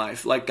come in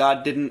life. Like,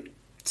 God didn't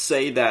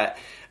say that,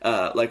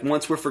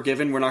 once we're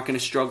forgiven, we're not going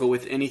to struggle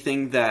with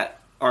anything that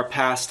our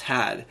past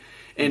had.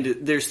 And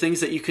there's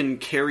things that you can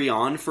carry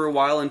on for a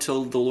while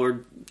until the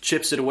Lord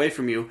chips it away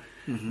from you.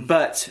 Mm-hmm.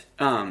 But,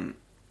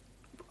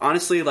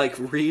 honestly,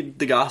 read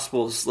the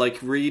Gospels,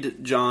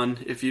 read John.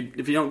 If you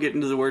don't get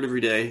into the Word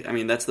every day, I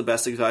mean, that's the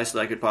best advice that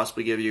I could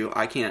possibly give you.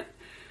 I can't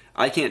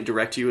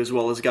direct you as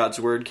well as God's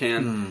Word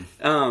can.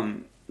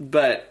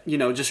 But,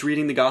 just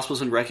reading the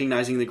Gospels and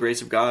recognizing the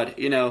grace of God.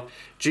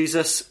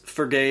 Jesus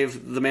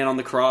forgave the man on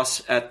the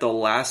cross at the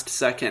last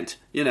second,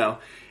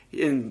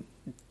 and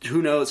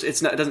who knows, it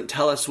doesn't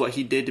tell us what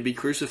he did to be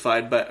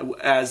crucified, but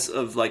as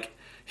of,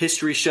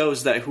 history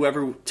shows that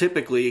whoever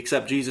typically,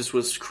 except Jesus,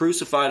 was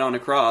crucified on a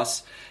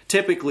cross,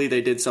 typically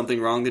they did something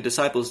wrong. The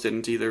disciples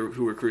didn't either,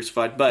 who were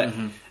crucified. But,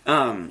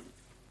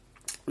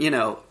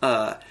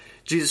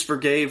 Jesus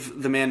forgave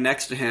the man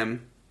next to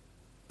him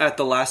at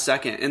the last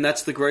second. And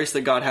that's the grace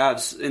that God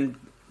has. And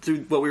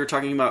through what we were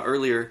talking about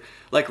earlier,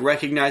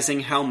 recognizing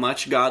how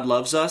much God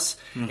loves us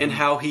and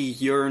how he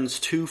yearns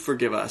to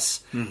forgive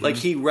us.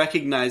 He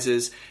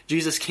recognizes,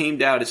 Jesus came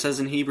down. It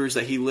says in Hebrews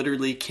that he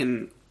literally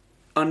can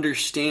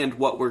understand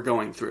what we're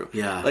going through.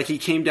 Yeah. He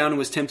came down and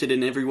was tempted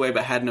in every way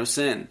but had no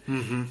sin.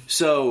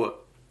 So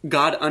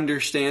God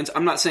understands.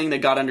 I'm not saying that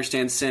God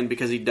understands sin,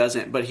 because he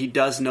doesn't, but he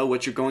does know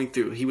what you're going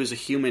through. He was a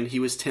human. He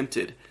was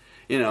tempted,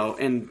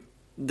 and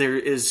there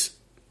is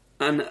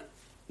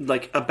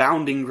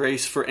abounding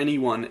grace for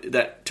anyone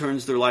that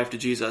turns their life to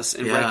Jesus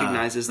and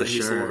recognizes that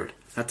he's the Lord.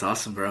 That's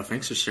awesome, bro.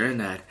 Thanks for sharing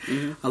that.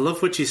 I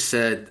love what you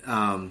said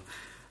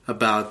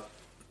about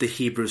the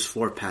Hebrews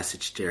 4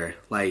 passage there.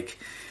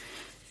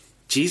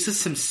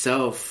 Jesus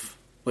himself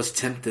was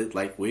tempted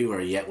like we were,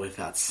 yet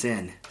without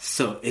sin.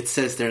 So it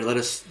says there, let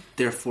us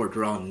therefore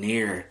draw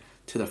near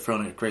to the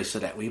throne of grace so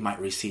that we might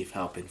receive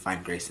help and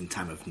find grace in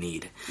time of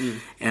need.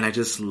 And I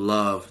just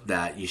love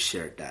that you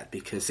shared that,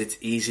 because it's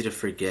easy to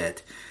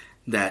forget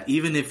that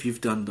even if you've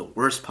done the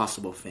worst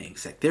possible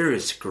things, there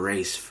is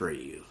grace for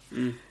you.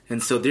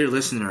 And so, dear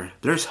listener,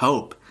 there's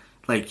hope.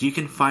 You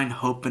can find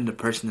hope in the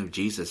person of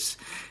Jesus.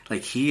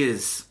 He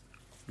is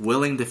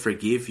willing to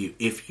forgive you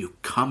if you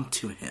come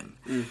to him,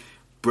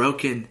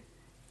 broken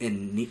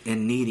and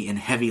needy and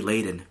heavy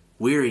laden,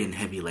 weary and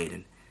heavy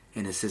laden,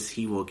 and it says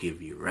he will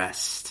give you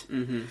rest.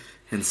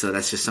 And so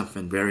that's just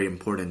something very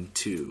important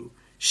to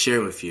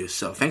share with you.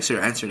 So thanks for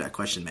answering that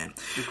question, man.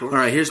 All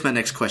right, here's my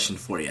next question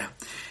for you,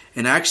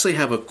 and I actually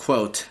have a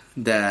quote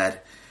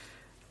that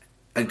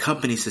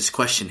accompanies this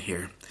question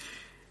here.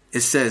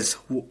 It says,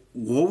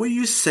 what will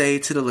you say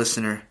to the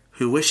listener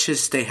who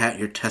wishes they had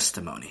your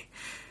testimony?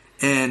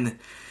 And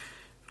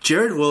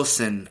Jared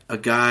Wilson, a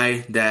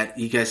guy that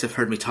you guys have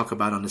heard me talk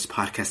about on this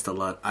podcast a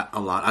lot.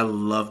 I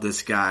love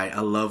this guy.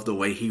 I love the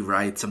way he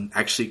writes. I'm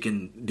actually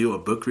can do a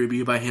book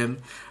review by him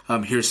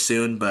here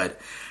soon. But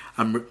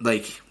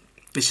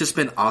it's just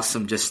been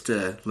awesome just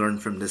to learn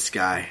from this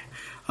guy.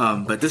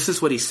 But this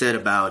is what he said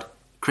about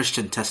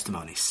Christian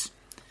testimonies.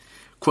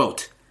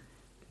 Quote,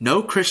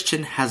 "No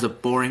Christian has a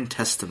boring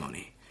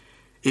testimony.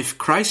 If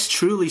Christ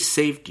truly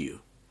saved you,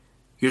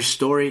 your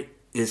story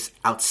is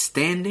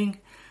outstanding,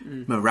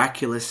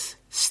 miraculous,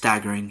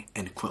 staggering,"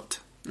 end quote.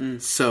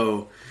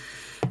 So,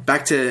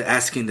 back to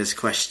asking this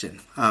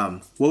question.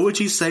 What would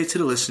you say to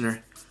the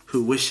listener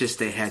who wishes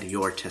they had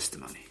your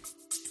testimony?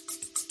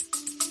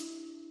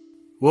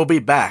 We'll be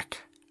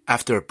back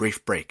after a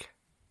brief break.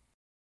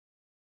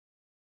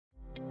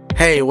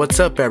 Hey, what's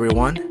up,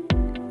 everyone?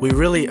 We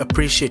really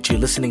appreciate you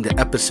listening to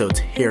episodes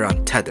here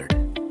on Tethered.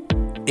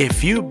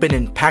 If you've been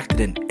impacted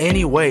in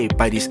any way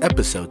by these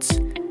episodes,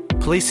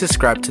 please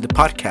subscribe to the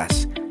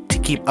podcast to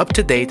keep up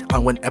to date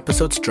on when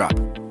episodes drop.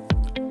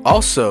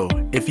 Also,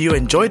 if you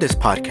enjoy this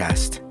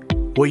podcast,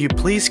 will you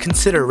please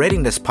consider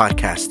rating this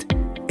podcast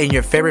in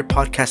your favorite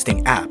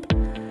podcasting app?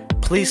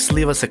 Please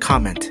leave us a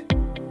comment.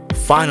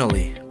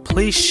 Finally,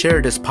 please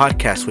share this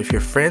podcast with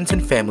your friends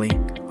and family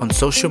on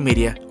social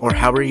media or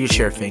however you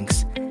share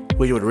things.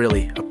 We would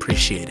really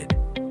appreciate it.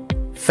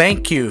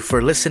 Thank you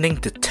for listening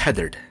to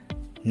Tethered.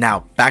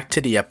 Now back to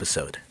the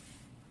episode.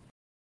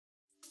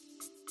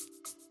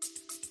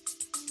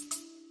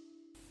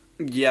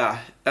 Yeah,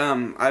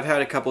 I've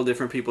had a couple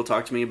different people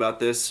talk to me about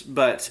this,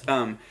 but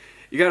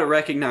you got to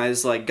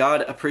recognize, like,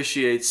 God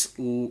appreciates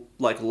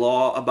like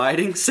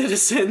law-abiding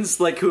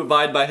citizens, like, who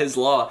abide by His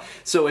law.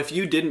 So if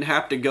you didn't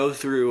have to go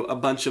through a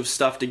bunch of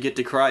stuff to get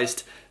to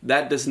Christ,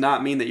 that does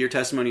not mean that your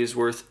testimony is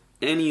worth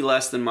any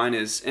less than mine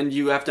is. And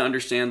you have to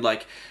understand,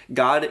 like,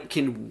 God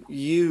can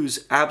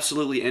use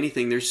absolutely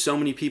anything. There's so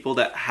many people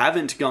that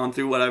haven't gone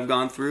through what I've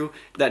gone through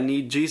that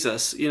need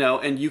Jesus, you know,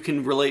 and you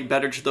can relate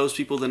better to those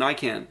people than I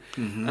can.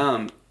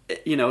 Mm-hmm.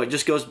 You know, it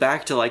just goes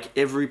back to, like,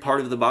 every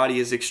part of the body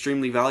is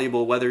extremely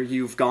valuable, whether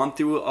you've gone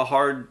through a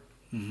hard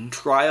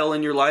trial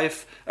in your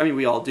life. I mean,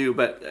 we all do,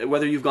 but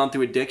whether you've gone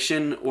through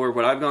addiction or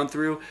what I've gone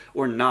through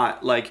or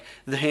not, like,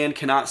 the eye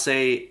cannot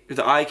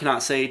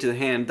say to the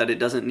hand that it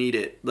doesn't need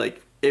it.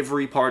 Like,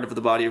 every part of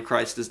the body of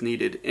Christ is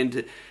needed,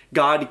 and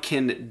God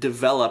can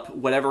develop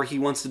whatever He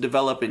wants to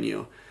develop in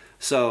you.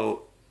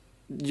 So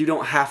you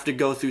don't have to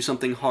go through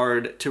something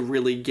hard to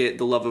really get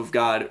the love of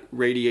God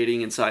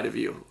radiating inside of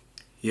you.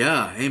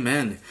 Yeah,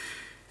 amen.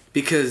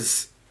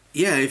 Because,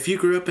 yeah, if you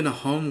grew up in a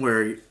home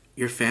where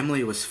your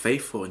family was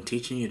faithful in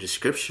teaching you the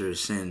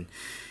scriptures and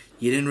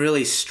you didn't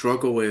really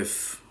struggle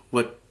with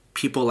what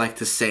people like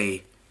to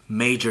say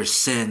major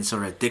sins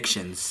or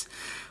addictions,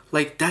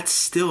 like, that's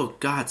still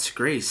God's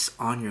grace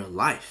on your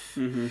life.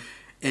 Mm-hmm.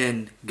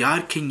 And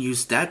God can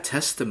use that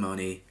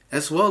testimony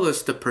as well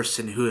as the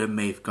person who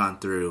may have gone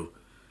through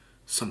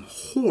some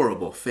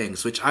horrible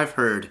things, which I've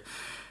heard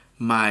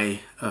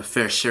my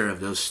fair share of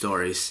those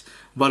stories.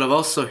 But I've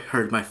also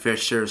heard my fair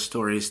share of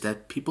stories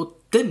that people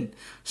didn't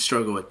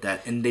struggle with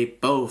that. And they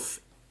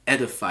both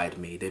edified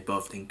me. They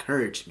both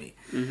encouraged me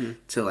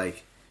to,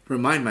 like,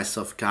 remind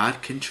myself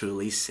God can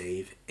truly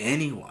save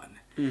anyone.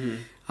 Mm-hmm.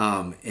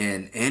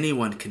 And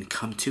anyone can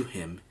come to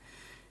Him.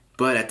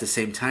 But at the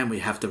same time, we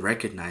have to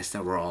recognize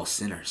that we're all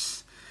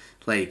sinners.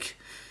 Like,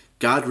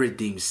 God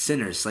redeems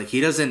sinners. Like,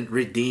 He doesn't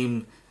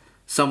redeem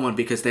someone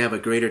because they have a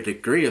greater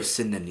degree of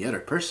sin than the other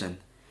person.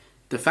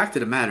 The fact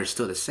of the matter is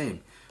still the same.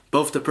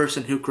 Both the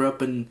person who grew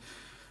up in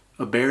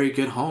a very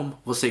good home,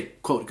 we'll say,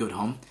 quote, good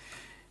home,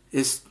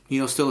 is, you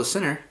know, still a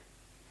sinner,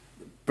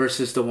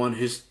 versus the one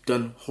who's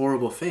done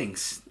horrible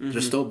things. Mm-hmm.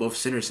 They're still both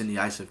sinners in the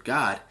eyes of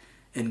God.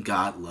 And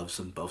God loves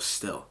them both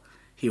still.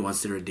 He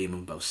wants to redeem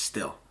them both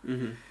still.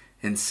 Mm-hmm.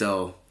 And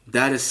so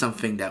that is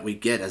something that we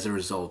get as a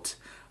result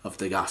of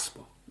the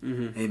gospel.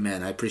 Mm-hmm.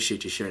 Amen. I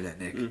appreciate you sharing that,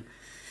 Nick. Mm.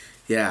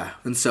 Yeah.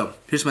 And so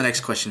here's my next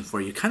question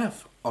for you. Kind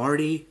of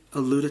already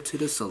alluded to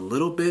this a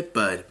little bit,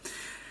 but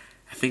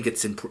I think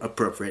it's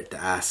appropriate to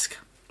ask.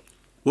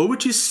 What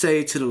would you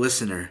say to the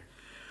listener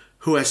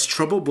who has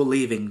trouble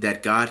believing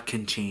that God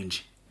can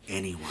change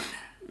anyone?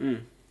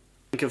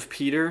 Think of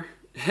Peter.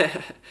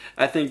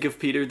 I think of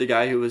Peter, the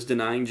guy who was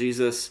denying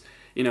Jesus.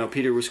 You know,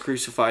 Peter was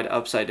crucified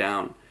upside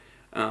down.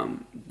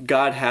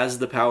 God has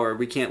the power.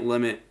 We can't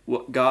limit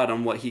God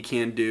on what He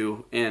can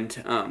do. And,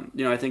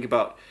 you know, I think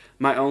about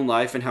my own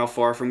life and how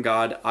far from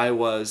God I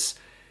was.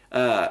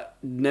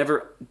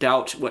 Never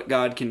doubt what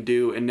God can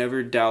do and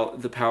never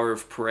doubt the power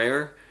of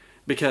prayer,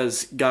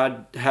 because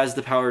God has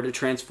the power to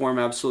transform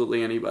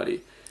absolutely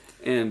anybody.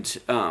 And,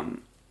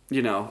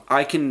 you know,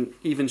 I can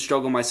even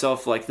struggle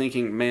myself, like,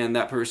 thinking, man,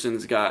 that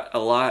person's got a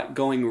lot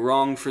going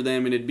wrong for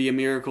them and it'd be a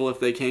miracle if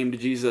they came to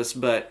Jesus.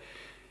 But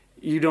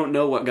you don't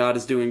know what God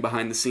is doing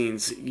behind the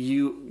scenes.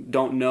 You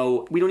don't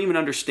know. We don't even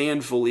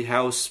understand fully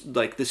how,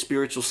 like, the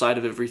spiritual side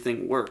of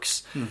everything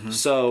works. Mm-hmm.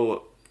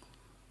 So,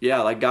 yeah,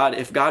 like,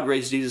 if God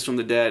raised Jesus from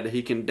the dead,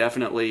 He can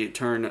definitely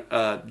turn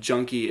a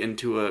junkie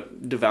into a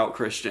devout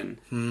Christian.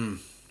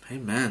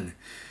 Amen.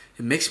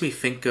 It makes me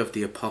think of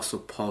the Apostle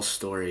Paul's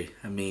story.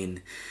 I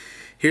mean,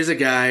 here's a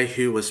guy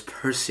who was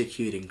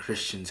persecuting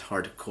Christians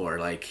hardcore.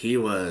 Like, he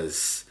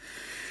was,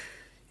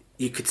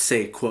 you could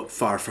say, quote,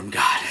 far from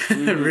God,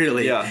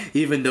 really. Yeah.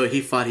 Even though he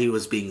thought he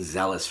was being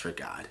zealous for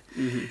God.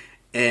 Mm-hmm.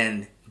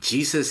 And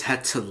Jesus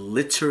had to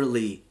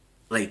literally,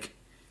 like,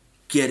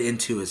 get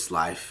into his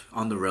life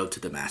on the road to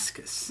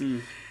Damascus.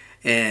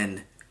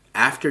 And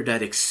after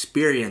that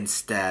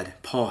experience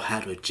that Paul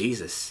had with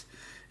Jesus,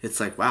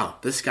 it's like, wow,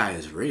 this guy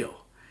is real.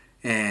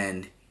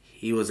 And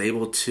he was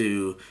able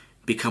to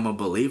become a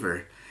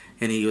believer,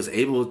 and he was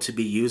able to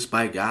be used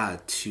by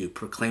God to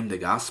proclaim the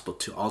gospel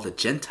to all the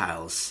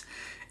Gentiles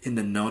in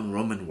the known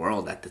Roman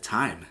world at the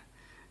time.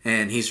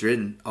 And he's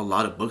written a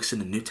lot of books in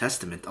the New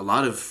Testament, a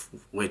lot of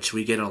which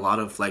we get a lot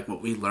of, like,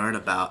 what we learn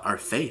about our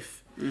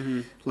faith.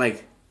 Mm-hmm.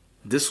 Like,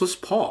 this was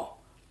Paul,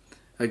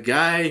 a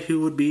guy who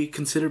would be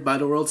considered by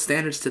the world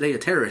standards today a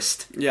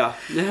terrorist. Yeah.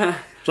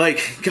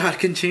 Like, God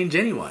can change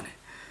anyone.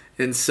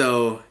 And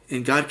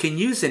God can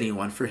use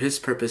anyone for his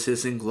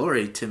purposes and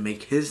glory to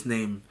make his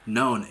name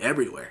known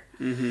everywhere.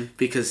 Mm-hmm.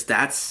 Because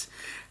that's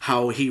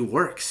how he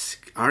works.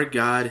 Our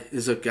God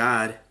is a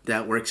God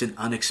that works in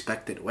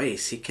unexpected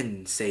ways. He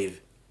can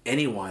save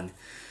anyone,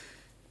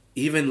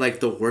 even like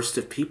the worst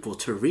of people,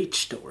 to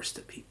reach the worst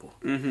of people.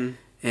 Mm-hmm.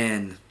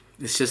 And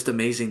it's just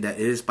amazing that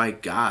it is by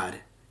God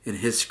in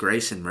his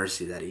grace and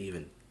mercy that he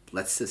even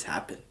lets this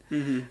happen.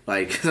 Mm-hmm.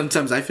 Like,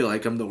 sometimes I feel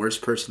like I'm the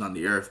worst person on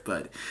the earth,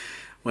 but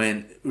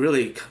when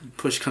really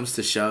push comes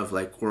to shove,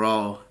 like, we're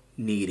all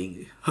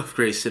needing of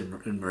grace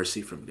and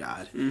mercy from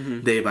God,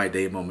 mm-hmm. day by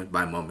day, moment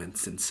by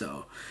moment. And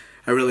so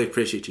I really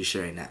appreciate you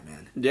sharing that,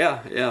 man.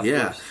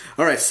 Yeah.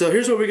 All right, so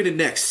here's what we're going to do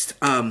next.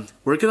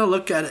 We're going to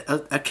look at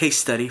a case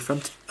study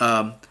from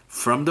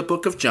the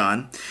book of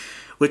John,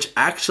 which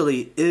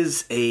actually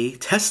is a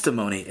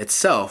testimony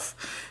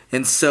itself.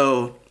 And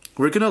so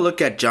we're going to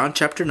look at John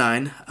chapter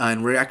 9,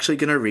 and we're actually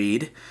going to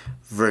read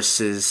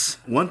verses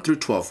 1 through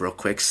 12 real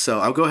quick. So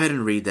I'll go ahead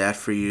and read that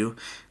for you,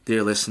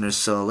 dear listeners.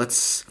 So I'm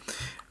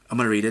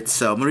going to read it.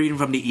 So I'm reading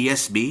from the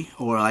ESV,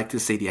 or I like to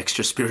say the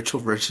extra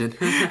spiritual version.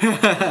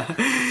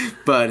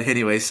 But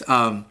anyways,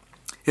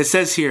 it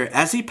says here,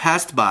 as he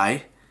passed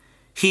by,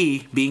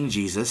 he, being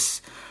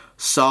Jesus,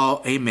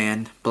 saw a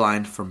man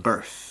blind from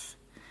birth.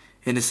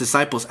 And his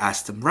disciples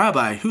asked him,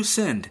 Rabbi, who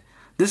sinned,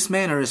 this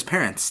man or his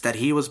parents, that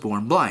he was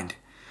born blind?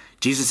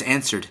 Jesus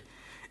answered,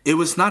 it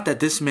was not that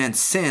this man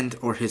sinned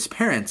or his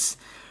parents,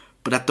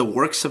 but that the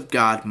works of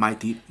God might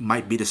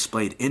be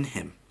displayed in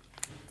him.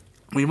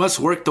 We must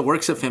work the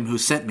works of him who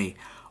sent me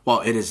while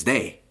it is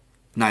day.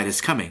 Night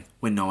is coming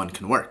when no one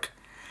can work.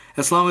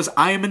 As long as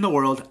I am in the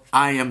world,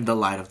 I am the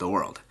light of the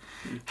world.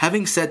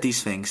 Having said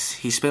these things,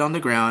 he spit on the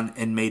ground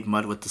and made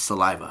mud with the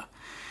saliva.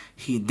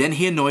 Then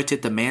he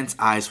anointed the man's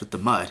eyes with the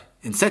mud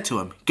and said to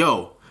him,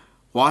 go,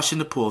 wash in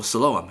the pool of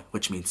Siloam,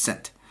 which means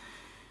sent.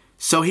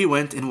 So he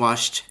went and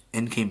washed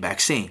and came back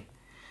seeing.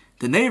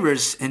 The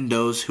neighbors and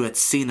those who had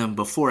seen him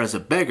before as a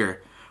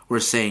beggar were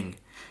saying,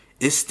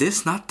 is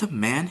this not the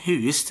man who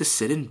used to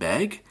sit and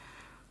beg?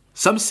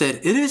 Some said,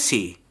 it is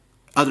he.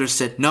 Others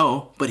said,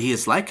 no, but he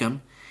is like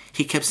him.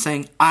 He kept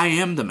saying, I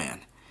am the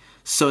man.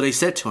 So they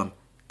said to him,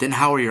 then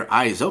how are your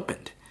eyes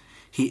opened?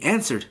 He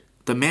answered,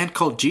 the man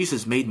called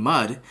Jesus made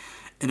mud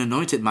and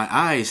anointed my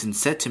eyes and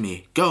said to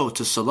me, go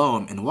to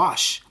Siloam and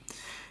wash.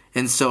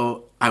 And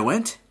so I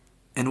went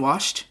and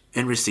washed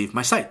and received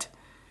my sight.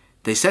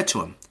 They said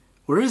to him,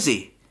 where is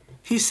he?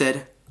 He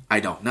said, I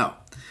don't know.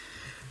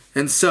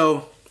 And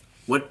so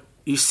what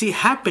you see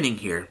happening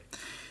here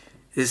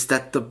is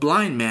that the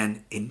blind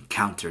man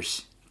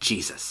encounters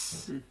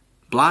Jesus. Mm-hmm.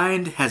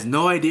 Blind, has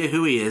no idea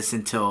who he is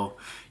until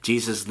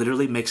Jesus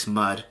literally makes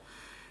mud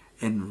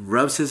and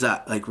rubs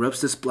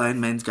this blind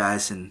man's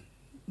eyes, and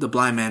the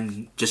blind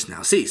man just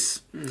now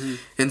sees. Mm-hmm.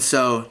 And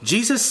so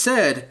Jesus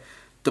said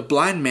the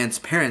blind man's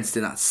parents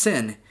did not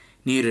sin,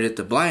 neither did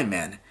the blind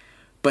man.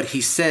 But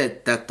he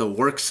said that the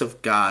works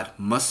of God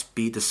must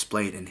be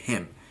displayed in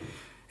him.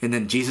 And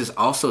then Jesus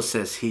also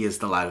says he is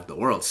the light of the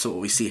world. So what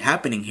we see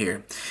happening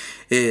here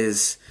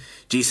is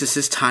Jesus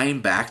is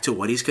tying back to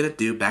what he's going to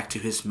do, back to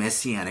his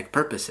messianic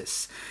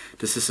purposes.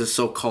 This is a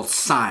so-called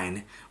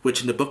sign,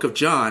 which in the book of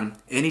John,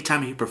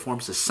 anytime he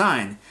performs a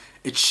sign,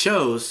 it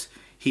shows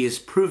he is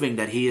proving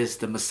that he is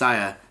the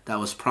Messiah that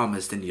was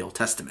promised in the Old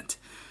Testament.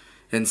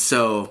 And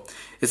so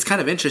it's kind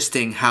of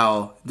interesting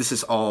how this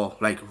is all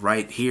like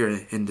right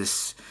here in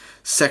this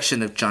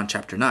section of John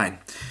chapter 9.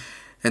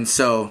 And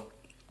so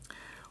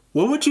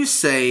what would you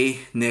say,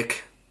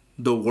 Nick,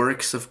 the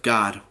works of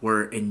God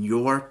were in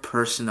your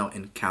personal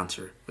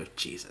encounter with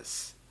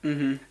Jesus?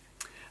 Mm-hmm.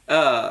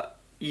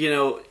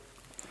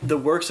 The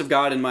works of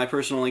God in my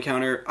personal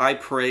encounter, I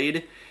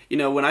prayed.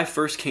 When I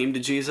first came to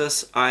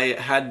Jesus, I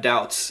had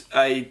doubts.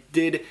 I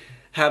did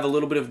have a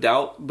little bit of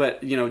doubt,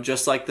 but,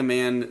 just like the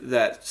man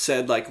that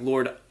said, like,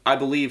 Lord, I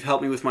believe,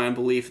 help me with my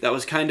unbelief. That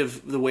was kind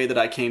of the way that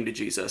I came to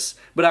Jesus.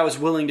 But I was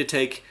willing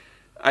to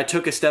I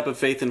took a step of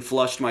faith and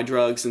flushed my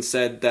drugs and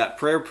said that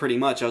prayer pretty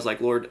much. I was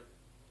like, Lord,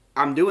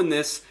 I'm doing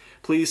this.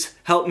 Please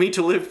help me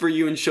to live for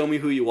you and show me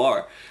who you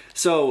are.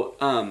 So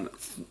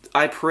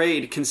I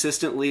prayed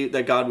consistently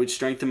that God would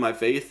strengthen my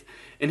faith,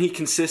 and he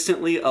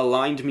consistently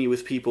aligned me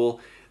with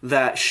people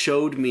that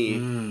showed me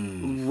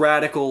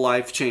radical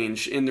life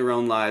change in their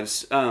own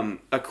lives.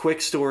 A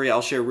quick story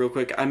I'll share real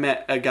quick. I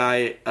met a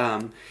guy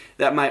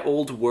at my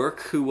old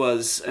work who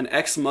was an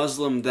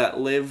ex-Muslim that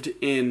lived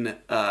in,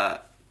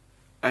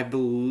 I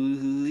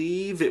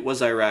believe it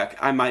was Iraq.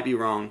 I might be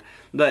wrong.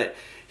 But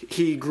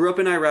he grew up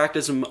in Iraq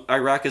as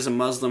a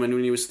Muslim, and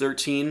when he was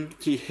 13,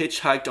 he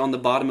hitchhiked on the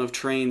bottom of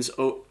trains,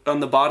 on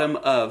the bottom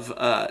of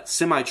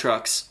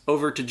semi-trucks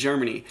over to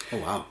Germany. Oh,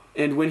 wow.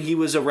 And when he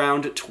was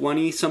around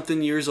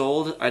 20-something years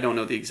old, I don't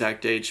know the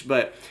exact age,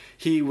 but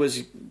he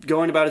was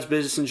going about his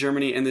business in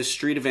Germany, and this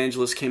street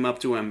evangelist came up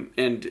to him,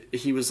 and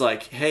he was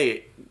like,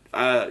 hey,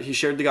 he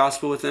shared the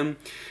gospel with him,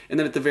 and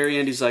then at the very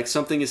end, he's like,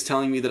 something is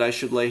telling me that I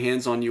should lay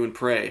hands on you and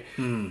pray.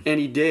 And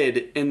he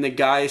did, and the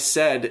guy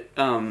said,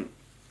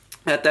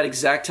 at that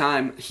exact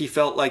time, he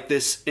felt like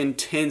this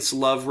intense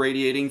love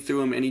radiating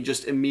through him, and he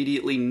just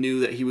immediately knew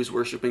that he was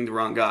worshiping the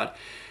wrong God.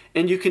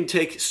 And you can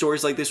take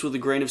stories like this with a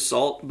grain of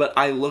salt, but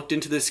I looked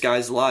into this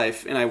guy's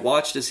life, and I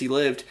watched as he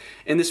lived,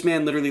 and this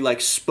man literally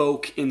like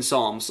spoke in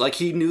Psalms. Like,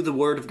 he knew the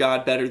Word of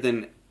God better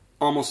than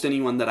almost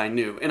anyone that I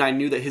knew, and I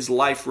knew that his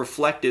life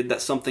reflected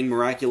that something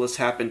miraculous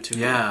happened to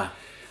him. Yeah.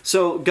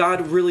 So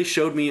God really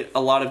showed me a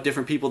lot of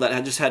different people that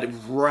had just had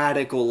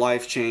radical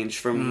life change,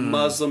 from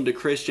Muslim to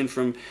Christian,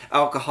 from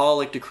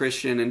alcoholic to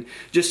Christian, and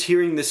just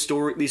hearing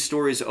these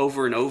stories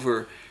over and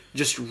over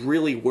just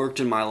really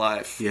worked in my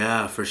life.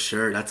 Yeah, for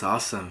sure. That's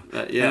awesome.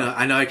 Yeah.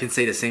 I know I can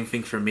say the same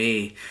thing for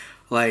me.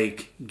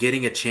 Like,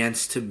 getting a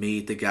chance to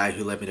meet the guy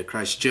who led me to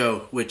Christ,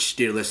 Joe, which,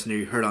 dear listener,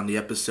 you heard on the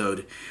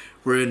episode,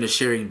 we're in the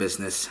sharing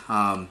business.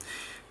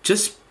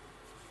 Just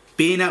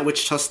being at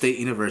Wichita State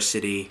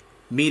University,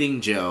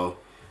 meeting Joe,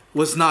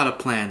 was not a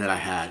plan that I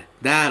had.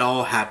 That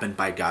all happened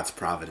by God's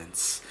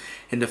providence.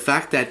 And the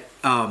fact that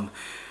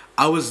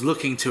I was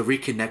looking to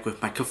reconnect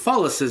with my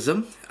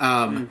Catholicism,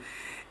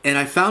 and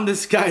I found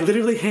this guy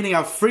literally handing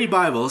out free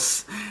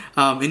Bibles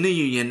in the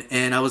Union,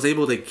 and I was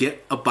able to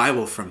get a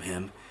Bible from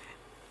him.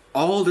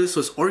 All this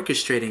was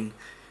orchestrating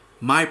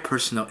my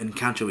personal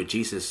encounter with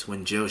Jesus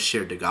when Joe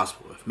shared the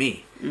gospel with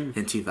me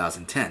in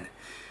 2010.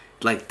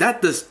 Like,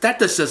 that just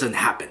doesn't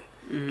happen.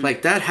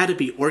 Like, that had to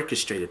be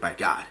orchestrated by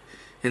God.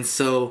 And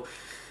so,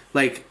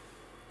 like,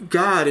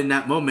 God in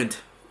that moment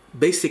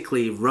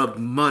basically rubbed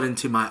mud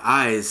into my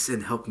eyes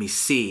and helped me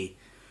see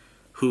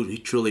who he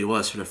truly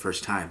was for the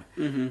first time.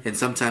 And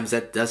sometimes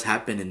that does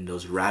happen in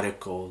those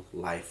radical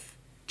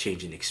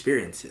life-changing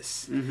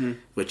experiences,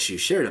 which you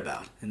shared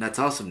about. And that's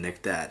awesome,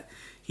 Nick, that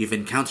you've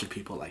encountered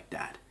people like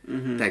that.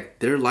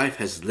 That their life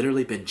has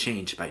literally been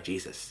changed by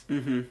Jesus.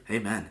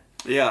 Amen.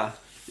 Yeah.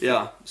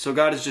 So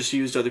God has just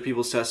used other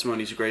people's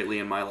testimonies greatly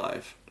in my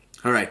life.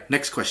 All right,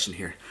 next question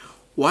here.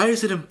 Why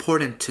is it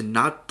important to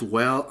not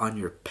dwell on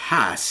your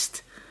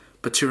past,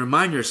 but to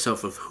remind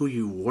yourself of who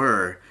you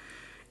were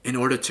in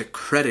order to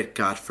credit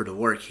God for the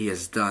work he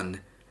has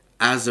done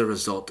as a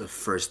result of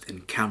first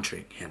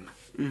encountering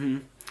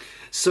him?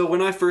 So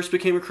when I first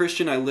became a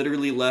Christian, I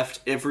literally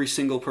left every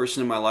single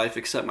person in my life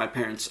except my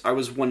parents. I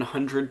was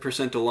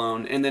 100%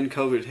 alone, and then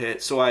COVID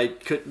hit, so I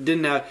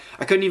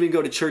couldn't even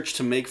go to church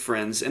to make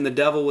friends. And the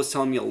devil was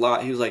telling me a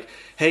lot. He was like,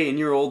 "Hey, in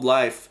your old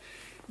life,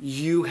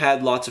 you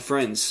had lots of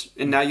friends,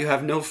 and now you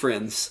have no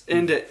friends."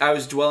 And I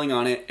was dwelling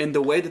on it. And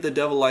the way that the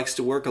devil likes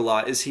to work a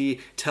lot is he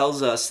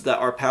tells us that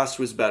our past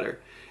was better.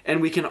 And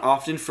we can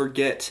often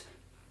forget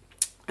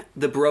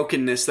the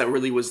brokenness that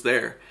really was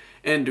there.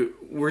 And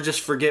we're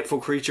just forgetful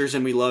creatures,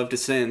 and we love to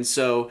sin.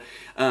 So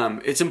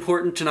it's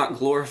important to not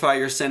glorify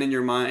your sin in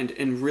your mind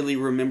and really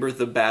remember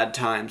the bad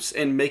times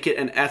and make it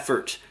an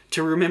effort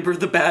to remember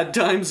the bad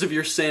times of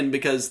your sin,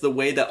 because the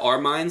way that our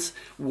minds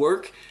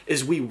work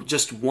is we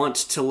just want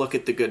to look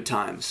at the good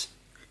times.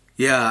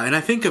 Yeah, and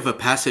I think of a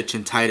passage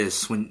in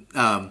Titus when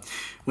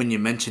you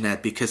mention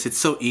that, because it's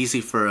so easy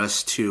for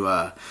us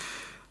to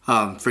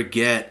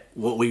forget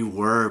what we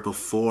were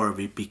before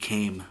we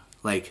became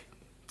like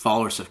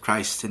followers of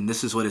Christ. And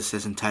this is what it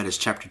says in Titus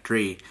chapter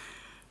 3,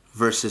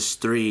 verses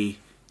 3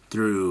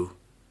 through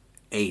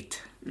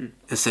 8,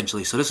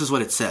 essentially. So this is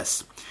what it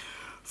says.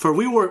 For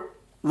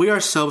we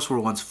ourselves were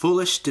once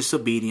foolish,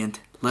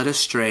 disobedient, led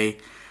astray,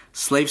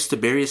 slaves to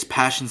various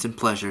passions and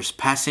pleasures,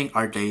 passing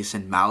our days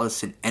in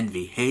malice and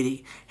envy,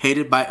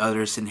 hated by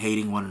others and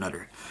hating one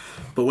another.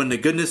 But when the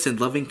goodness and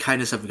loving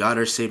kindness of God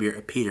our Savior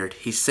appeared,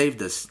 he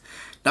saved us,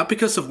 not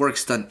because of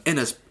works done in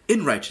us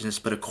in righteousness,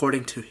 but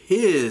according to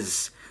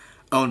his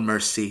own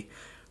mercy,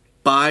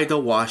 by the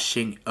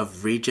washing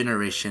of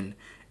regeneration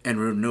and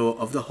renewal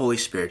of the Holy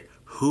Spirit,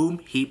 whom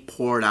he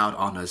poured out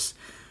on us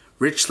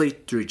richly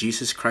through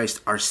Jesus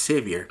Christ our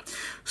Savior,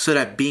 so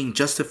that being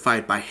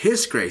justified by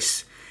his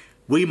grace,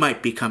 we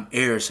might become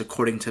heirs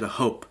according to the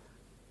hope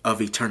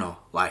of eternal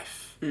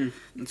life.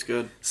 That's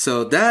good.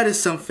 So that is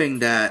something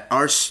that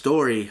our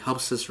story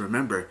helps us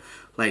remember,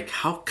 like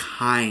how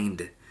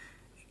kind,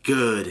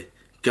 good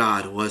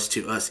God was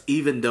to us,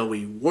 even though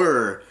we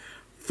were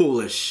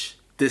foolish,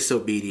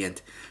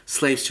 disobedient,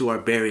 slaves to our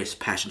various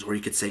passions, or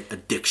you could say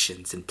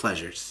addictions and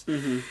pleasures.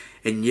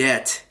 And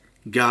yet,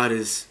 God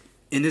is,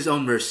 in his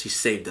own mercy,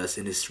 saved us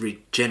and is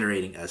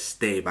regenerating us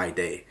day by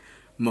day,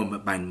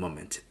 moment by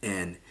moment.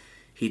 And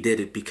he did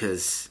it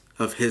because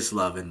of his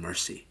love and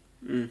mercy.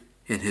 And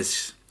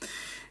it's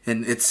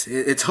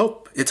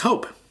hope. It's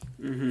hope.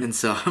 And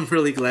so I'm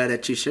really glad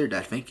that you shared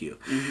that. Thank you.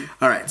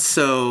 All right,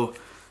 so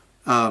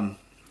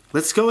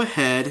let's go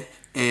ahead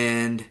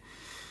and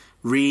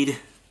read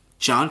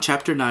John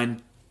chapter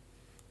 9,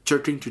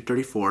 13 to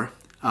 34.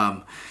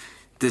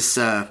 This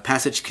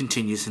passage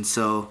continues, and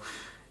so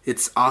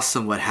it's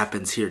awesome what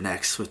happens here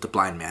next with the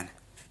blind man.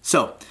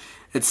 So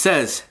it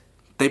says,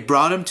 they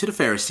brought him to the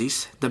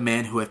Pharisees, the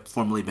man who had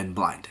formerly been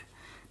blind.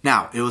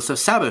 Now it was a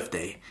Sabbath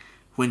day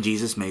when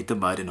Jesus made the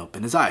mud and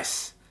opened his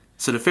eyes.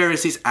 So the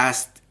Pharisees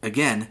asked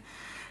again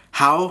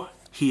how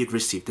he had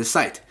received his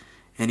sight.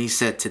 And he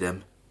said to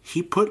them,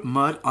 He put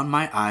mud on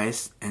my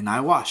eyes, and I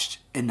washed,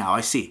 and now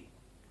I see."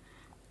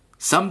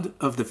 Some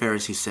of the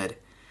Pharisees said,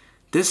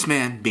 "This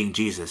man," being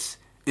Jesus,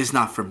 "is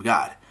not from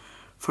God,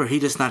 for he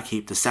does not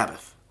keep the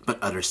Sabbath."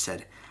 But others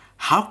said,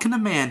 "How can a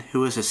man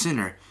who is a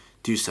sinner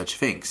do such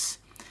things?"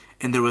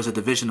 And there was a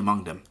division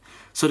among them.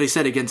 So they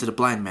said again to the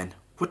blind man,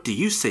 "What do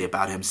you say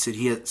about him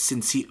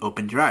since he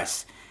opened your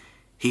eyes?"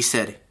 He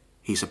said,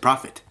 "He's a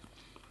prophet."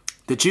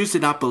 The Jews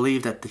did not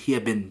believe that he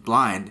had been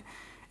blind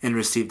and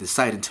received the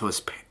sight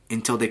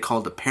until they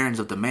called the parents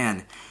of the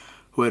man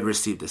who had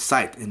received the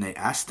sight, and they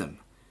asked them,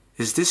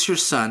 "Is this your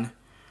son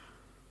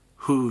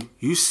who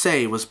you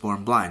say was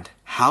born blind?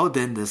 How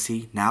then does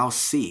he now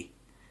see?"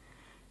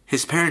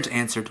 His parents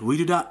answered,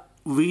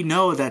 We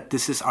know that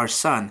this is our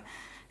son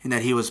and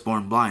that he was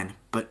born blind,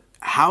 but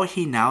how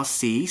he now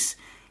sees,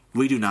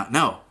 we do not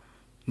know,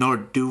 nor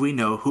do we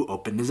know who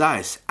opened his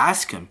eyes.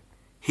 Ask him.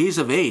 He is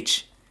of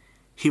age.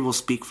 He will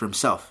speak for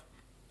himself."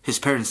 His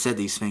parents said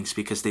these things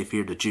because they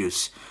feared the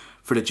Jews,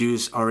 for the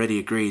Jews already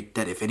agreed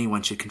that if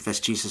anyone should confess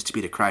Jesus to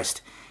be the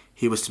Christ,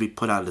 he was to be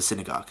put out of the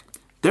synagogue.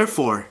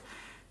 Therefore,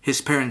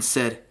 his parents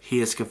said,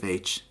 He is of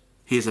age.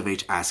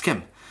 Ask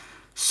him."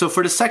 So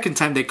for the second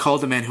time they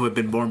called the man who had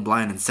been born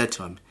blind and said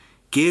to him,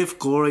 "Give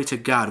glory to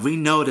God. We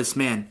know this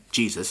man,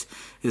 Jesus,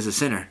 is a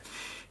sinner."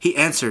 He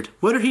answered,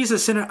 "Whether he is a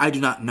sinner, I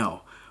do not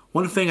know.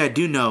 One thing I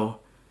do know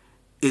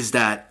is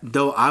that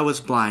though I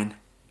was blind,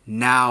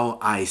 now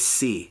I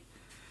see."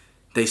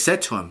 They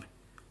said to him,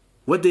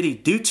 "What did he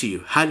do to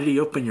you? How did he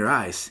open your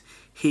eyes?"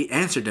 He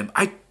answered them,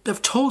 "I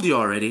have told you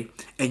already,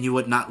 and you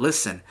would not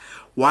listen.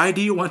 Why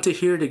do you want to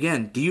hear it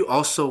again? Do you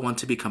also want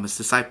to become his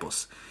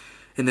disciples?"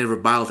 And they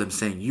reviled him,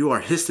 saying, "You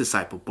are his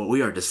disciple, but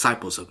we are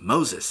disciples of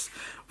Moses.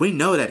 We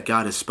know that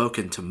God has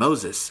spoken to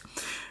Moses.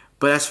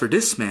 But as for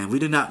this man, we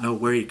do not know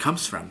where he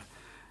comes from."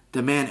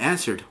 The man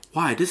answered,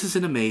 "Why, this is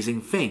an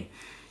amazing thing.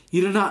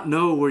 You do not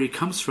know where he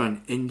comes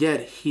from, and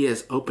yet he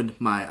has opened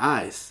my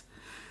eyes."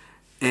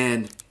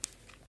 And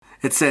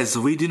it says,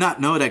 "We do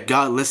not know that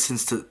God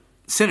listens to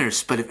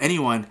sinners, but if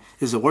anyone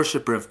is a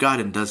worshiper of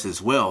God and does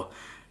his will,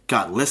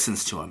 God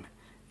listens to him.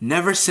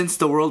 Never since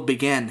the world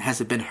began has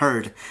it been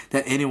heard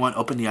that anyone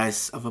opened the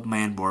eyes of a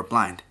man born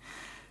blind.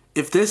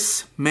 If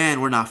this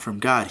man were not from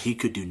God, he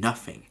could do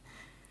nothing."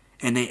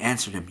 And they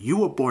answered him, "You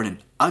were born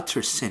in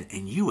utter sin,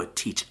 and you would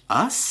teach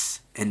us?"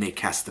 And they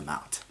cast him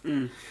out.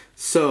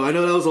 So I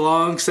know that was a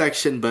long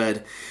section,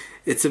 but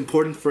it's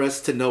important for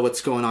us to know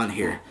what's going on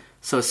here.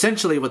 So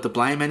essentially what the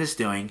blind man is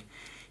doing,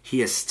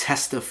 he is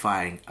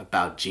testifying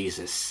about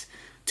Jesus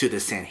to the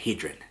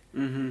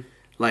Sanhedrin.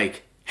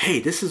 Like, hey,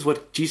 this is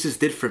what Jesus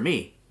did for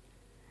me.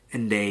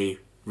 And they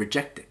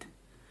rejected.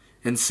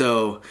 And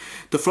so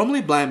the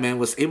formerly blind man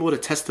was able to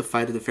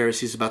testify to the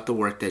Pharisees about the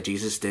work that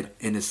Jesus did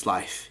in his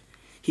life.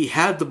 He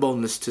had the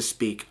boldness to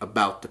speak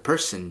about the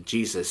person,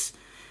 Jesus,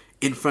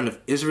 in front of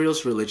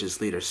Israel's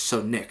religious leaders.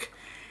 So Nick,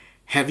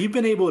 have you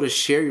been able to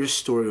share your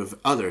story with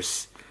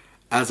others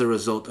as a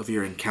result of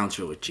your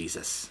encounter with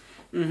Jesus?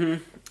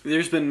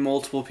 There's been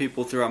multiple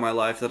people throughout my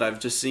life that I've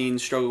just seen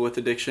struggle with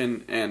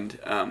addiction, and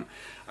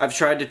I've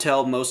tried to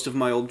tell most of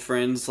my old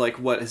friends like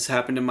what has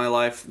happened in my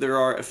life. There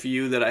are a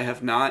few that I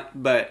have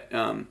not, but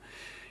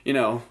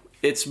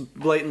it's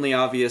blatantly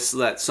obvious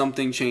that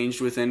something changed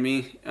within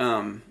me,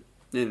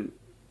 and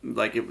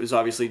like it was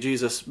obviously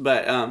Jesus.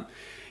 But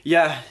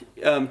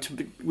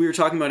we were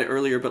talking about it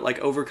earlier, but like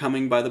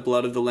overcoming by the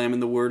blood of the Lamb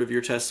and the word of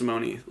your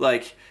testimony,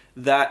 like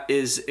that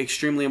is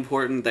extremely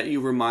important, that you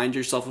remind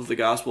yourself of the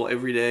gospel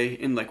every day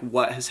and like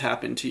what has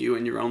happened to you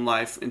in your own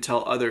life and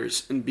tell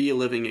others and be a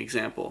living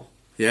example.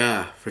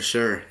 Yeah, for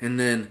sure. And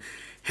then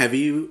have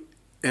you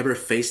ever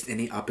faced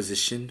any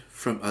opposition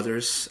from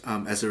others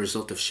as a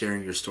result of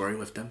sharing your story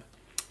with them?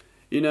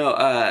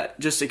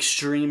 Just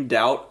extreme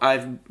doubt.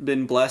 I've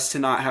been blessed to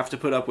not have to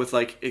put up with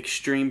like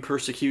extreme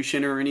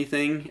persecution or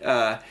anything.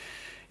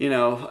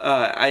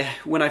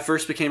 When I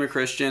first became a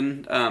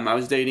Christian, I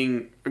was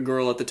dating a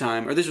girl at the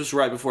time, or this was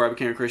right before I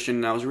became a Christian,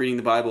 and I was reading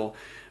the Bible.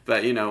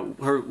 But,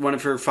 one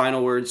of her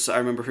final words I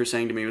remember her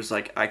saying to me was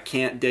like, "I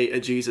can't date a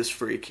Jesus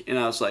freak." And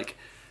I was like,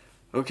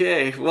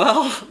 okay,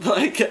 well,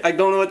 like, I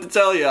don't know what to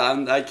tell you.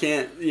 I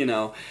can't,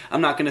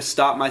 I'm not going to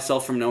stop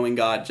myself from knowing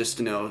God just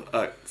to know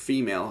a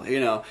female,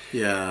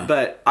 Yeah.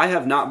 But I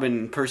have not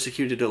been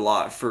persecuted a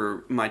lot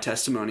for my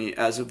testimony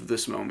as of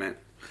this moment.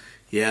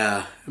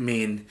 Yeah, I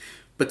mean,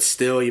 but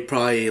still, you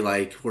probably,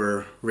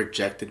 were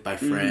rejected by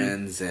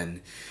friends,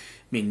 and,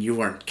 you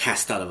weren't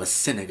cast out of a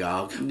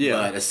synagogue,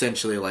 but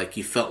essentially,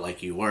 you felt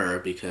like you were,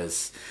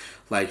 because,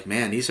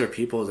 man, these are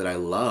people that I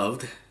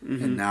loved,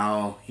 and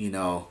now,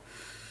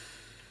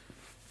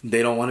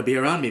 they don't want to be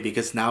around me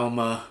because now I'm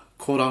a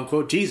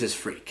quote-unquote Jesus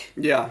freak.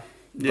 Yeah.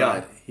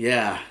 But,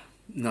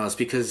 no, it's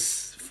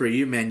because for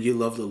you, man, you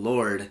love the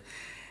Lord,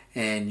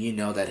 and you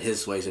know that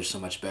His ways are so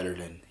much better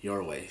than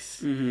your ways.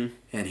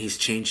 And He's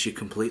changed you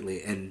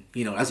completely. And,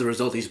 as a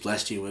result, He's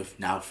blessed you with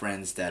now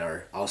friends that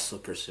are also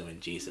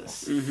pursuing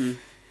Jesus.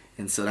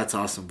 And so that's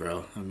awesome,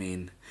 bro. I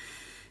mean,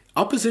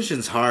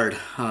 opposition's hard.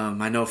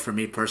 I know for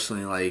me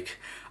personally,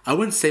 I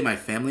wouldn't say my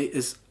family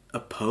is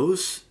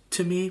opposed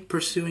to me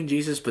pursuing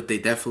Jesus, but they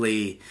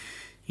definitely,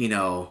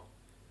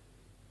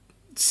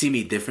 see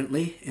me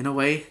differently in a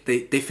way. They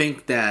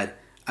think that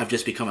I've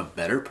just become a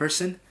better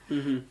person,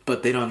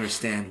 but they don't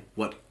understand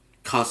what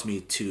caused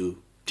me to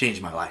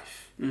change my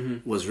life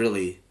was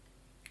really,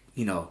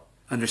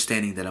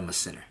 understanding that I'm a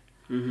sinner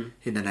and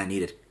that I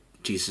needed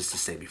Jesus to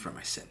save me from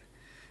my sin.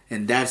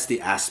 And that's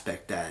the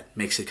aspect that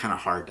makes it kind of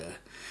hard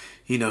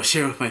to,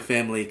 share with my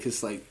family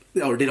because,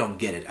 or they don't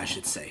get it, I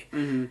should say.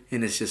 And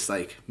it's just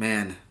like,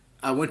 man,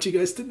 I want you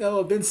guys to know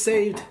I've been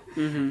saved.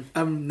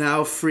 I'm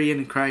now free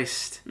in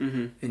Christ.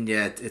 And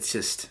yet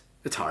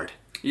it's hard.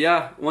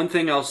 Yeah, one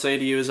thing I'll say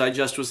to you is I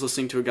just was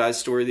listening to a guy's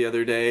story the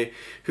other day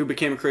who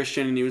became a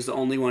Christian, and he was the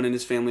only one in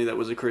his family that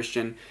was a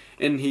Christian.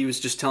 And he was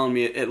just telling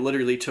me it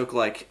literally took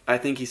I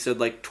think he said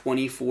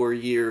 24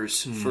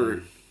 years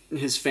for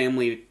his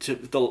family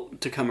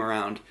to come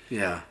around.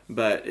 Yeah.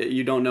 But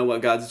you don't know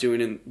what God's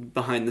doing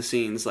behind the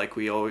scenes like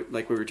we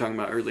were talking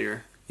about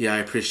earlier. Yeah, I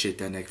appreciate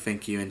that, Nick.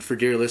 Thank you. And for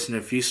dear listener,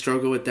 if you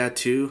struggle with that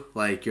too,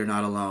 you're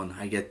not alone.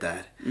 I get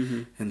that.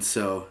 And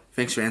so,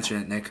 thanks for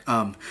answering it, Nick.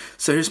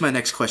 So here's my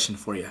next question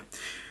for you.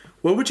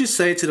 What would you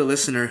say to the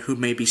listener who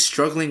may be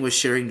struggling with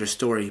sharing their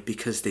story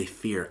because they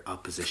fear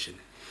opposition?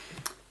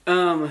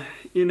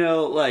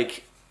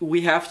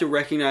 We have to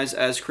recognize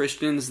as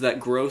Christians that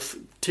growth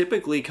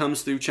typically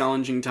comes through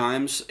challenging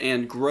times,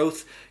 and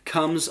growth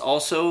comes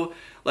also,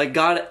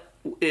 God,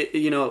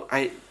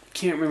 I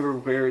can't remember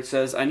where it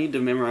says. I need to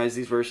memorize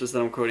these verses that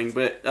I'm quoting,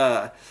 but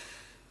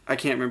I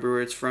can't remember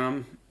where it's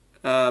from.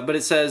 But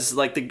it says,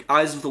 the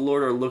eyes of the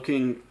Lord are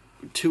looking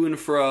to and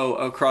fro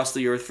across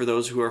the earth for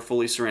those who are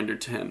fully surrendered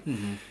to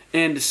Him.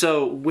 And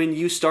so when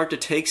you start to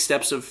take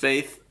steps of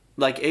faith,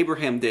 like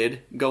Abraham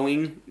did,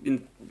 going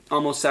and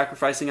almost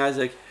sacrificing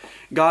Isaac,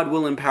 God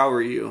will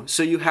empower you.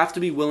 So you have to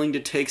be willing to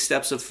take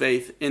steps of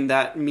faith, and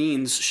that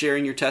means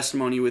sharing your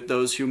testimony with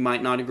those who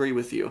might not agree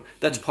with you.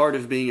 That's part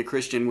of being a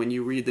Christian when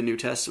you read the New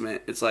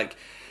Testament. It's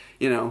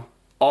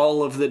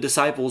all of the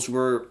disciples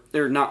were,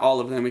 or not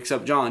all of them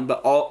except John,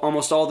 but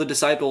almost all the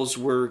disciples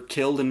were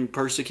killed and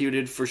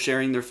persecuted for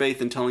sharing their faith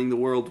and telling the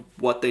world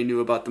what they knew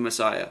about the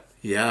Messiah.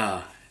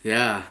 Yeah.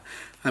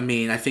 I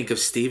mean, I think of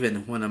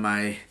Stephen, one of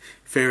my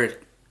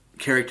favorite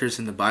characters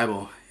in the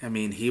Bible. I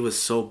mean, he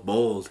was so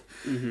bold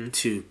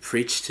to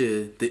preach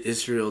to the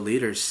Israel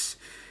leaders.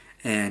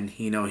 And,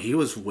 he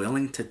was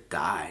willing to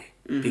die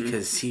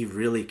because he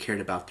really cared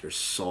about their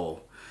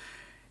soul.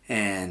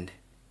 And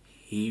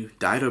he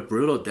died a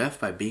brutal death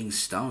by being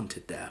stoned to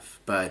death.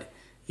 But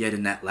yet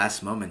in that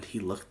last moment, he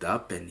looked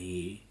up and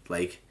he,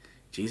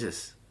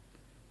 Jesus,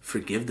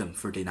 forgive them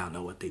for they not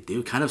know what they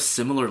do. Kind of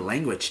similar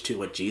language to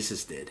what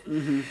Jesus did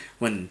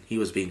when he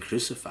was being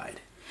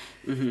crucified.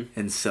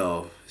 And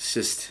so it's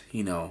just,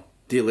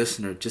 dear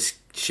listener,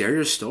 just share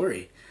your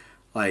story.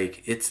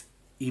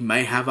 You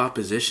might have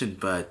opposition,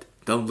 but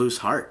don't lose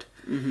heart.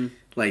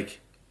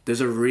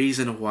 There's a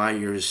reason why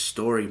your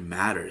story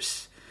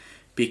matters.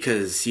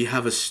 Because you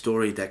have a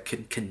story that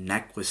can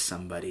connect with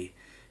somebody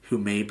who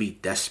may be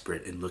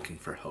desperate and looking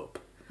for hope.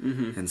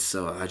 And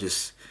so I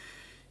just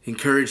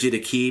encourage you to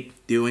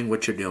keep doing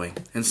what you're doing.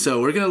 And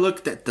so we're going to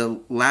look at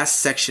the last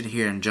section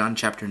here in John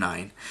chapter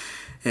 9.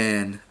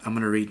 And I'm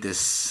going to read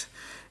this.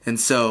 And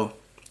so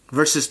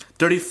verses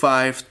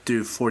 35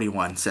 through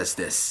 41 says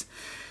this.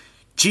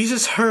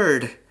 Jesus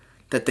heard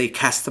that they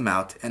cast him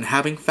out, and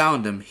having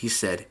found him, he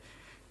said,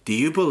 "Do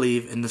you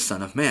believe in the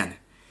Son of Man?"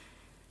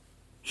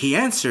 He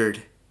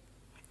answered,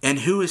 "And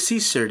who is he,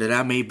 sir, that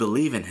I may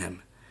believe in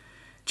him?"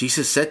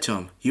 Jesus said to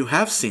him, "You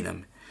have seen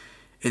him,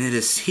 and it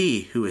is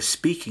he who is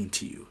speaking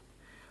to you."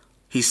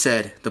 He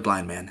said, the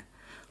blind man,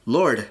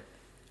 "Lord,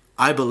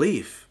 I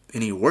believe,"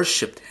 and he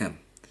worshipped him.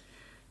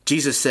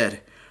 Jesus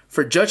said,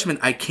 "For judgment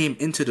I came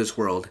into this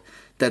world,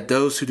 that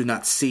those who do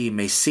not see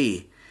may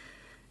see,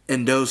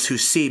 and those who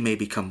see may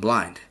become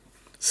blind."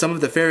 Some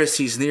of the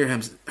Pharisees near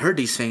him heard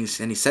these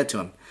things, and he said to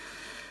him,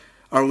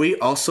 "Are we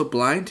also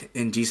blind?"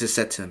 And Jesus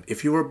said to him,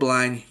 "If you were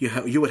blind,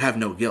 you would have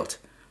no guilt.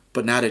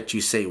 But now that you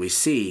say we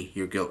see,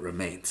 your guilt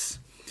remains."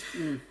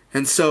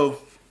 And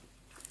so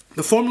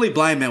the formerly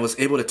blind man was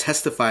able to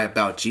testify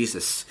about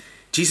Jesus.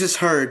 Jesus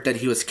heard that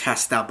he was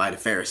cast out by the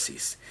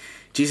Pharisees.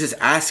 Jesus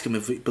asked him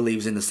if he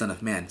believes in the Son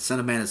of Man. Son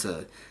of Man is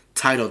a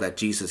title that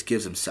Jesus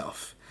gives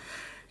himself.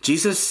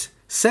 Jesus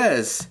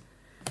says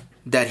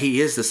that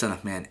he is the Son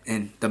of Man.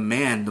 And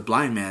the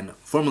blind man,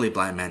 formerly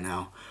blind man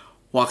now,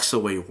 walks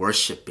away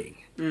worshiping.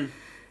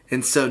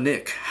 And so,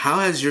 Nick, how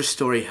has your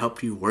story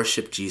helped you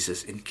worship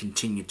Jesus and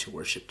continue to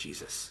worship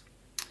Jesus?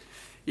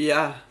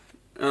 Yeah.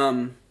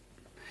 As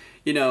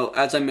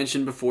I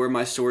mentioned before,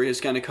 my story has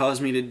kind of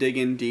caused me to dig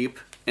in deep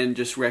and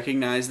just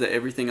recognize that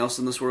everything else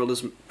in this world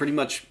is pretty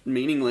much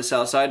meaningless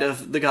outside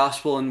of the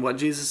gospel and what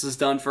Jesus has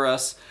done for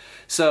us.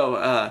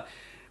 So,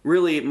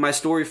 really, my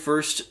story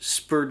first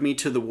spurred me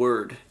to the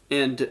Word.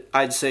 And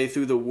I'd say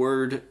through the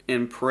Word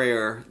and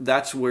prayer,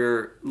 that's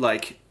where,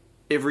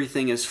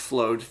 everything is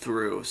flowed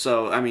through.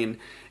 So, I mean,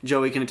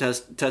 Joey can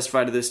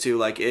testify to this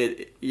too.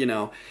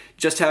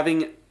 Just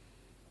having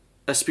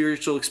a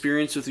spiritual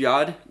experience with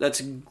God,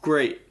 that's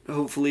great.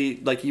 Hopefully,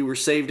 like, you were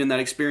saved in that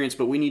experience,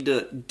 but we need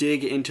to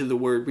dig into the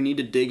Word. We need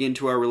to dig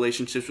into our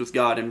relationships with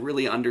God and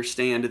really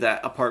understand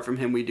that apart from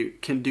Him, we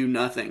can do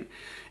nothing.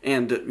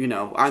 And,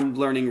 I'm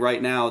learning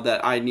right now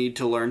that I need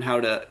to learn how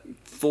to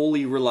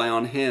fully rely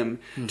on Him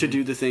to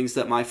do the things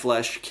that my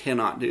flesh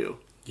cannot do.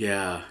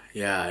 Yeah,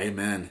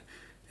 amen.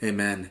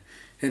 Amen.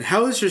 And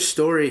how has your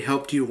story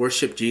helped you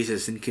worship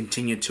Jesus and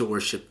continue to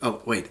worship?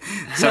 Oh, wait.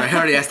 Sorry, I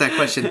already asked that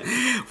question.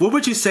 What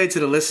would you say to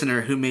the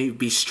listener who may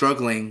be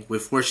struggling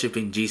with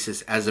worshiping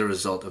Jesus as a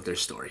result of their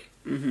story?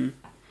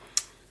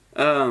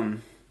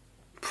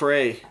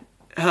 Pray.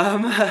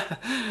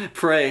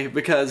 Pray,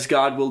 because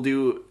God will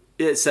do...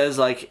 It says,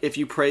 like, if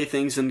you pray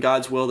things in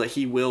God's will, that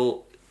He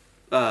will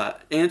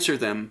answer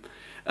them.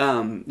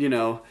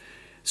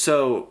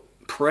 So...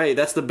 pray.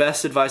 That's the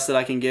best advice that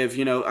I can give.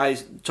 I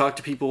talk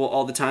to people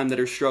all the time that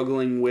are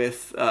struggling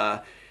with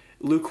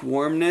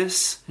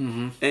lukewarmness,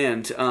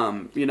 and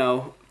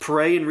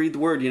pray and read the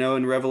Word.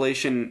 In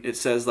Revelation it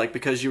says, like,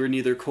 because you are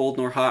neither cold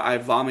nor hot, I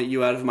vomit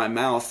you out of my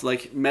mouth.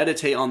 Like,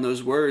 meditate on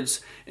those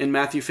words. In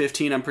Matthew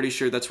 15, I'm pretty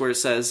sure that's where it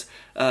says,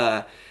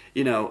 many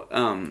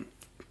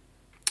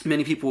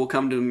people will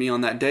come to me on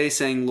that day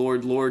saying,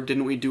 Lord, Lord,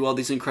 didn't we do all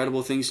these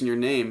incredible things in your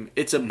name?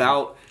 It's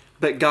about,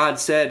 but God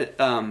said,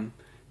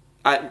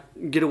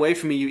 get away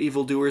from me, you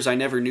evildoers, I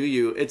never knew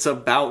you. It's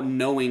about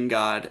knowing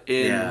God,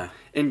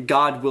 and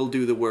God will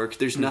do the work.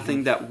 There's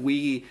nothing that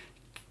we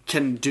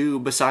can do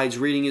besides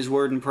reading His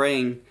Word and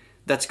praying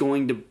that's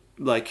going to,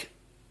 like,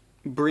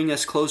 bring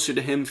us closer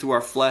to Him through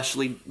our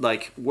fleshly,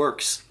 like,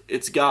 works.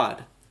 It's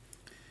God.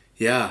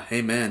 Yeah,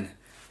 amen.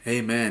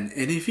 Amen.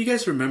 And if you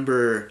guys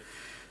remember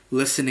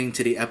listening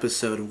to the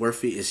episode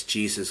Worthy is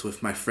Jesus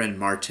with my friend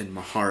Martin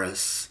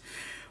Maharas,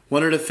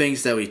 one of the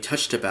things that we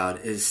touched about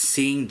is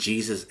seeing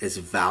Jesus as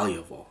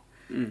valuable.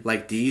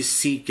 Like, do you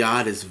see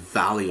God as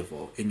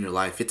valuable in your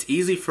life? It's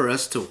easy for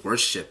us to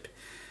worship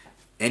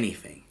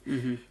anything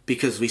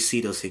because we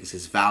see those things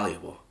as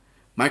valuable.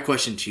 My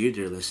question to you,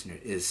 dear listener,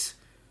 is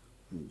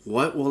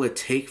what will it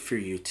take for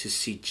you to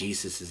see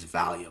Jesus as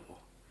valuable?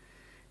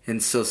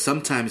 And so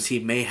sometimes He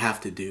may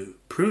have to do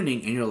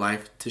pruning in your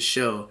life to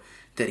show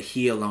that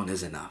He alone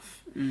is enough.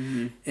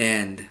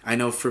 And I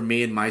know for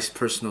me in my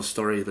personal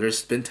story,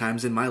 there's been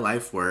times in my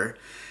life where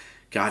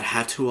God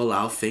had to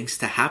allow things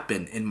to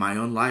happen in my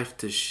own life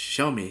to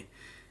show me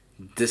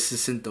this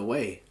isn't the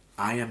way.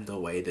 I am the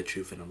way, the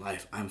truth, and the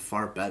life. I'm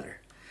far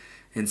better.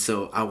 And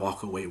so I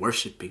walk away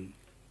worshiping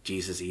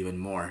Jesus even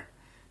more.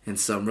 And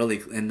so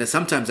and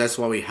sometimes that's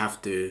why we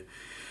have to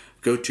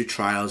go through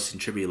trials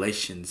and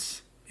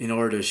tribulations in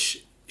order to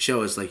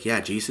show us, like,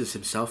 yeah, Jesus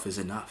Himself is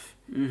enough.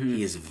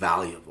 He is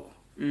valuable.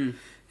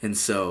 And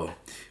so,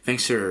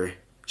 thanks for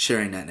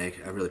sharing that,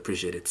 Nick. I really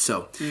appreciate it.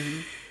 So,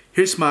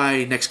 here's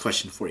my next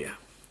question for you.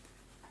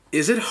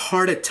 Is it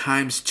hard at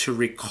times to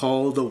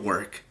recall the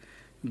work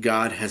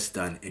God has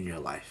done in your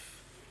life?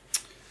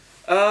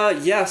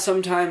 Yeah,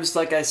 sometimes,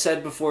 like I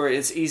said before,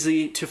 it's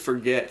easy to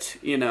forget,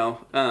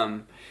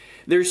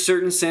 There's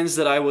certain sins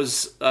that I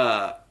was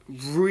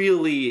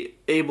really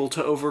able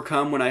to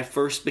overcome when I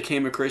first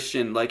became a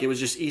Christian. Like, it was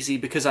just easy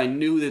because I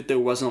knew that there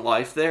wasn't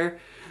life there.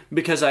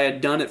 Because I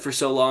had done it for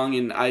so long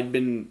and I'd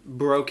been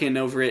broken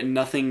over it and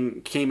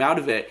nothing came out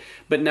of it.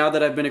 But now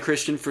that I've been a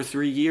Christian for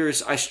 3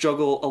 years, I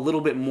struggle a little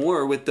bit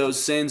more with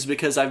those sins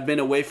because I've been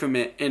away from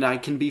it and I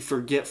can be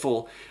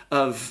forgetful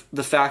of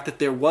the fact that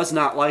there was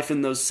not life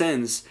in those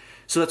sins.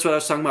 So that's what I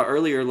was talking about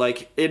earlier.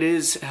 Like, it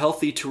is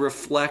healthy to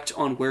reflect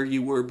on where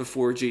you were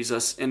before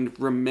Jesus and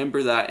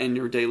remember that in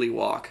your daily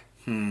walk.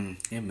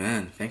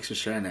 Amen. Thanks for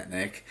sharing that,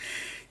 Nick.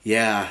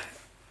 Yeah.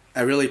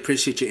 I really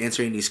appreciate you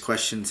answering these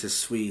questions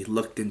as we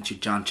looked into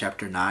John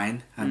chapter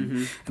 9. I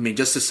mean,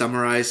 just to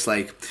summarize,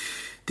 like,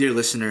 dear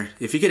listener,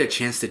 if you get a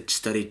chance to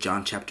study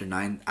John chapter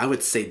 9, I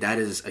would say that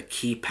is a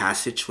key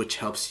passage which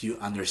helps you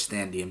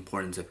understand the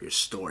importance of your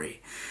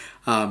story.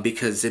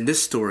 Because in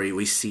this story,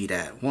 we see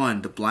that,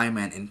 1, the blind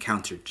man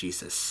encountered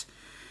Jesus.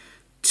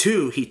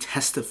 2, he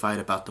testified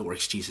about the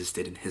works Jesus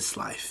did in his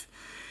life.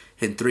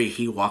 And 3,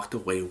 he walked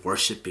away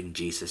worshiping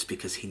Jesus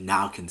because he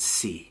now can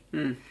see.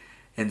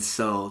 And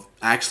so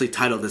I actually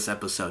titled this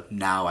episode,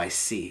 Now I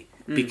See,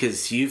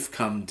 because you've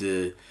come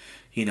to,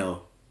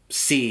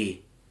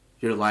 see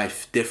your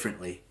life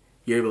differently.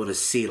 You're able to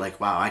see,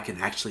 like, wow, I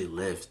can actually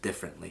live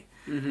differently.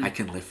 I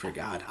can live for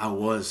God. I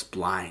was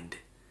blind,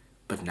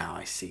 but now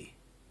I see.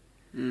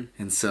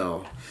 And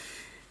so,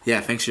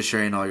 yeah, thanks for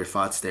sharing all your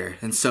thoughts there.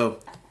 And so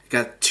I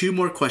got 2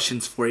 more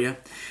questions for you.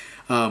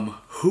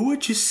 Who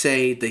would you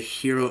say the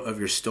hero of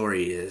your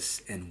story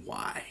is and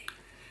why?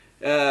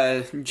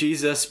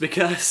 Jesus,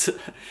 because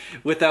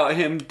without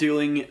Him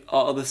doing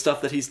all the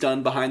stuff that He's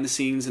done behind the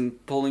scenes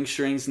and pulling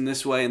strings in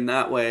this way and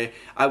that way,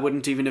 I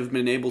wouldn't even have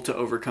been able to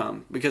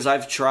overcome. Because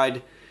I've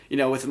tried,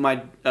 with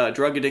my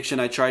drug addiction,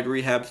 I tried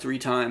rehab 3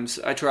 times.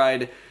 I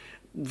tried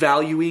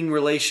valuing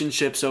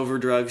relationships over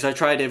drugs. I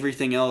tried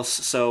everything else.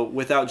 So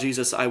without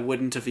Jesus, I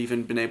wouldn't have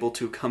even been able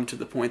to come to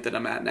the point that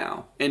I'm at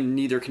now. And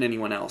neither can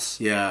anyone else.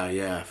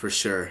 Yeah, for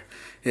sure.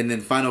 And then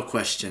final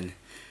question.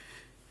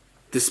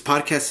 this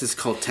podcast is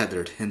called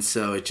Tethered, and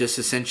so it just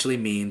essentially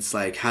means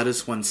like, how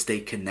does one stay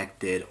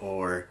connected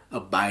or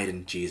abide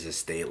in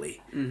Jesus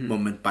daily,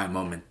 moment by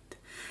moment?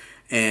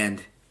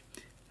 And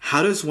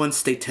how does one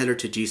stay tethered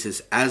to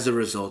Jesus as a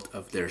result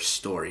of their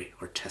story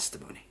or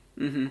testimony?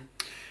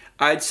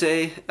 I'd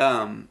say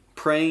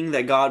praying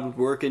that God would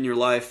work in your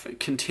life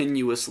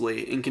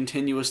continuously and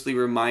continuously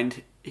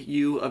remind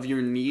you of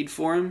your need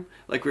for Him,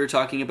 like we were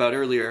talking about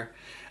earlier,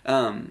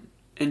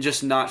 and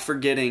just not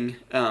forgetting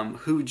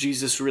who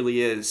Jesus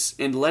really is,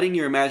 and letting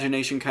your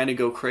imagination kind of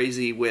go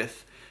crazy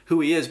with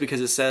who He is,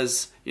 because it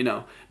says,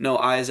 no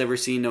eye has ever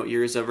seen, no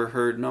ears ever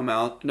heard, no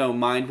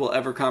mind will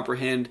ever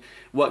comprehend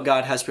what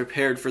God has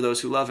prepared for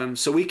those who love Him.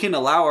 So we can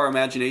allow our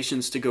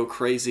imaginations to go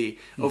crazy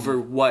over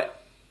what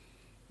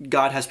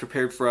God has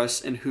prepared for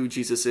us and who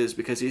Jesus is,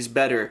 because He's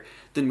better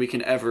than we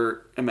can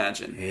ever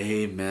imagine.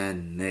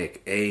 Amen,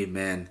 Nick.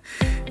 Amen.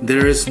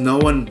 There is no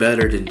one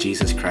better than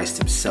Jesus Christ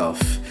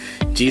Himself.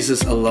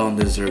 Jesus alone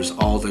deserves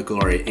all the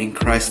glory. In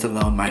Christ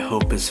alone my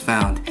hope is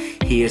found.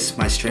 He is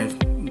my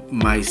strength,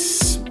 my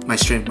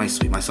strength, my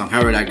sweet, my song.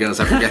 However that goes,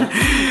 I forget.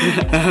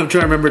 I'm trying to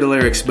remember the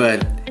lyrics,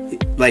 but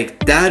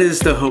like, that is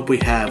the hope we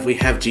have. We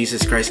have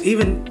Jesus Christ.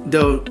 Even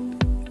though,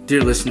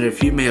 dear listener,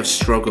 if you may have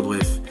struggled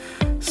with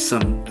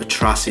some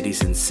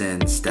atrocities and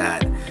sins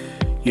that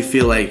you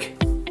feel like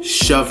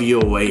shove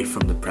you away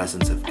from the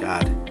presence of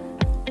God,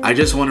 I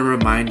just want to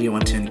remind you,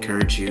 want to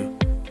encourage you,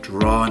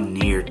 draw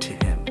near to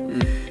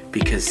Him,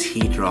 because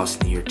He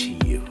draws near to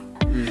you.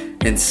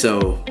 And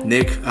so,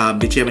 Nick,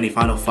 did you have any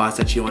final thoughts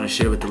that you want to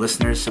share with the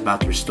listeners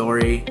about your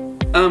story?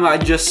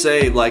 I'd just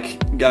say,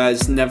 like,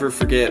 guys, never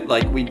forget,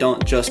 like, we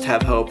don't just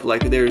have hope.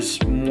 Like,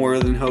 there's more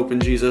than hope in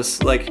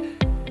Jesus. Like,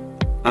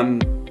 I'm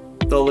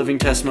the living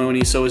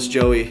testimony, so is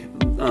Joey.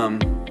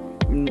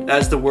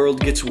 As the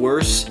world gets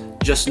worse,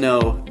 just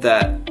know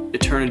that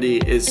eternity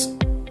is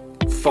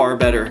far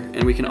better,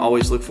 and we can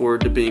always look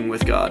forward to being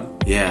with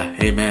God. Yeah,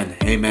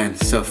 amen.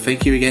 So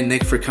thank you again,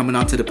 Nick, for coming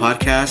on to the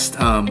podcast.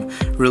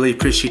 Really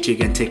appreciate you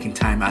again taking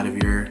time out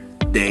of your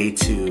day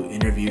to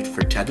interview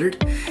for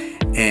Tethered,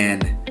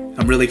 and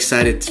I'm really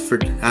excited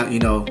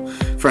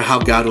for how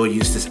God will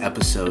use this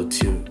episode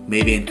to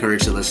maybe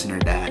encourage the listener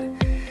that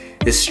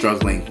is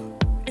struggling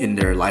in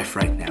their life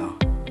right now,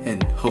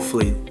 and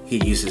hopefully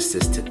He uses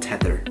this to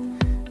tether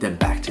them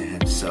back to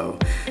Him. So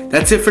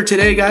that's it for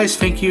today, guys.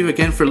 Thank you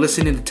again for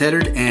listening to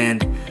Tethered,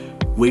 and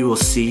we will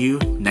see you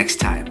next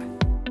time.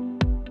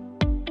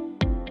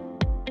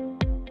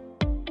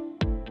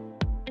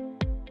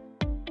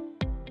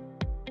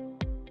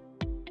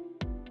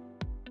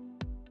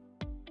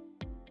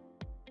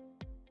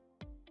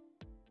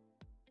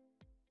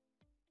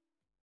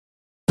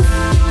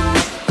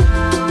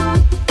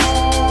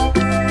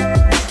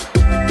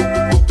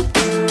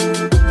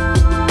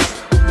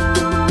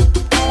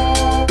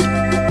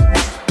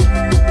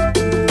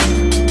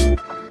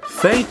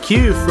 Thank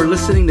you for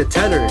listening to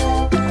Tethered.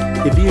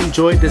 If you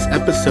enjoyed this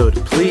episode,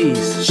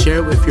 please share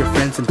it with your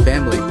friends and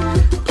family.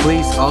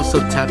 Please also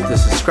tap the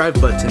subscribe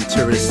button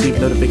to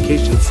receive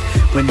notifications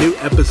when new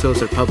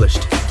episodes are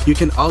published. You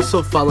can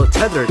also follow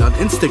Tethered on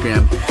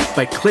Instagram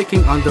by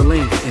clicking on the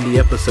link in the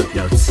episode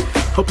notes.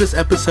 Hope this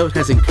episode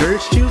has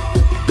encouraged you,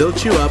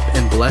 built you up,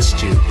 and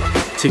blessed you.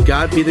 To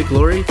God be the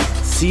glory.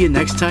 See you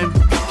next time.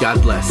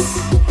 God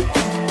bless.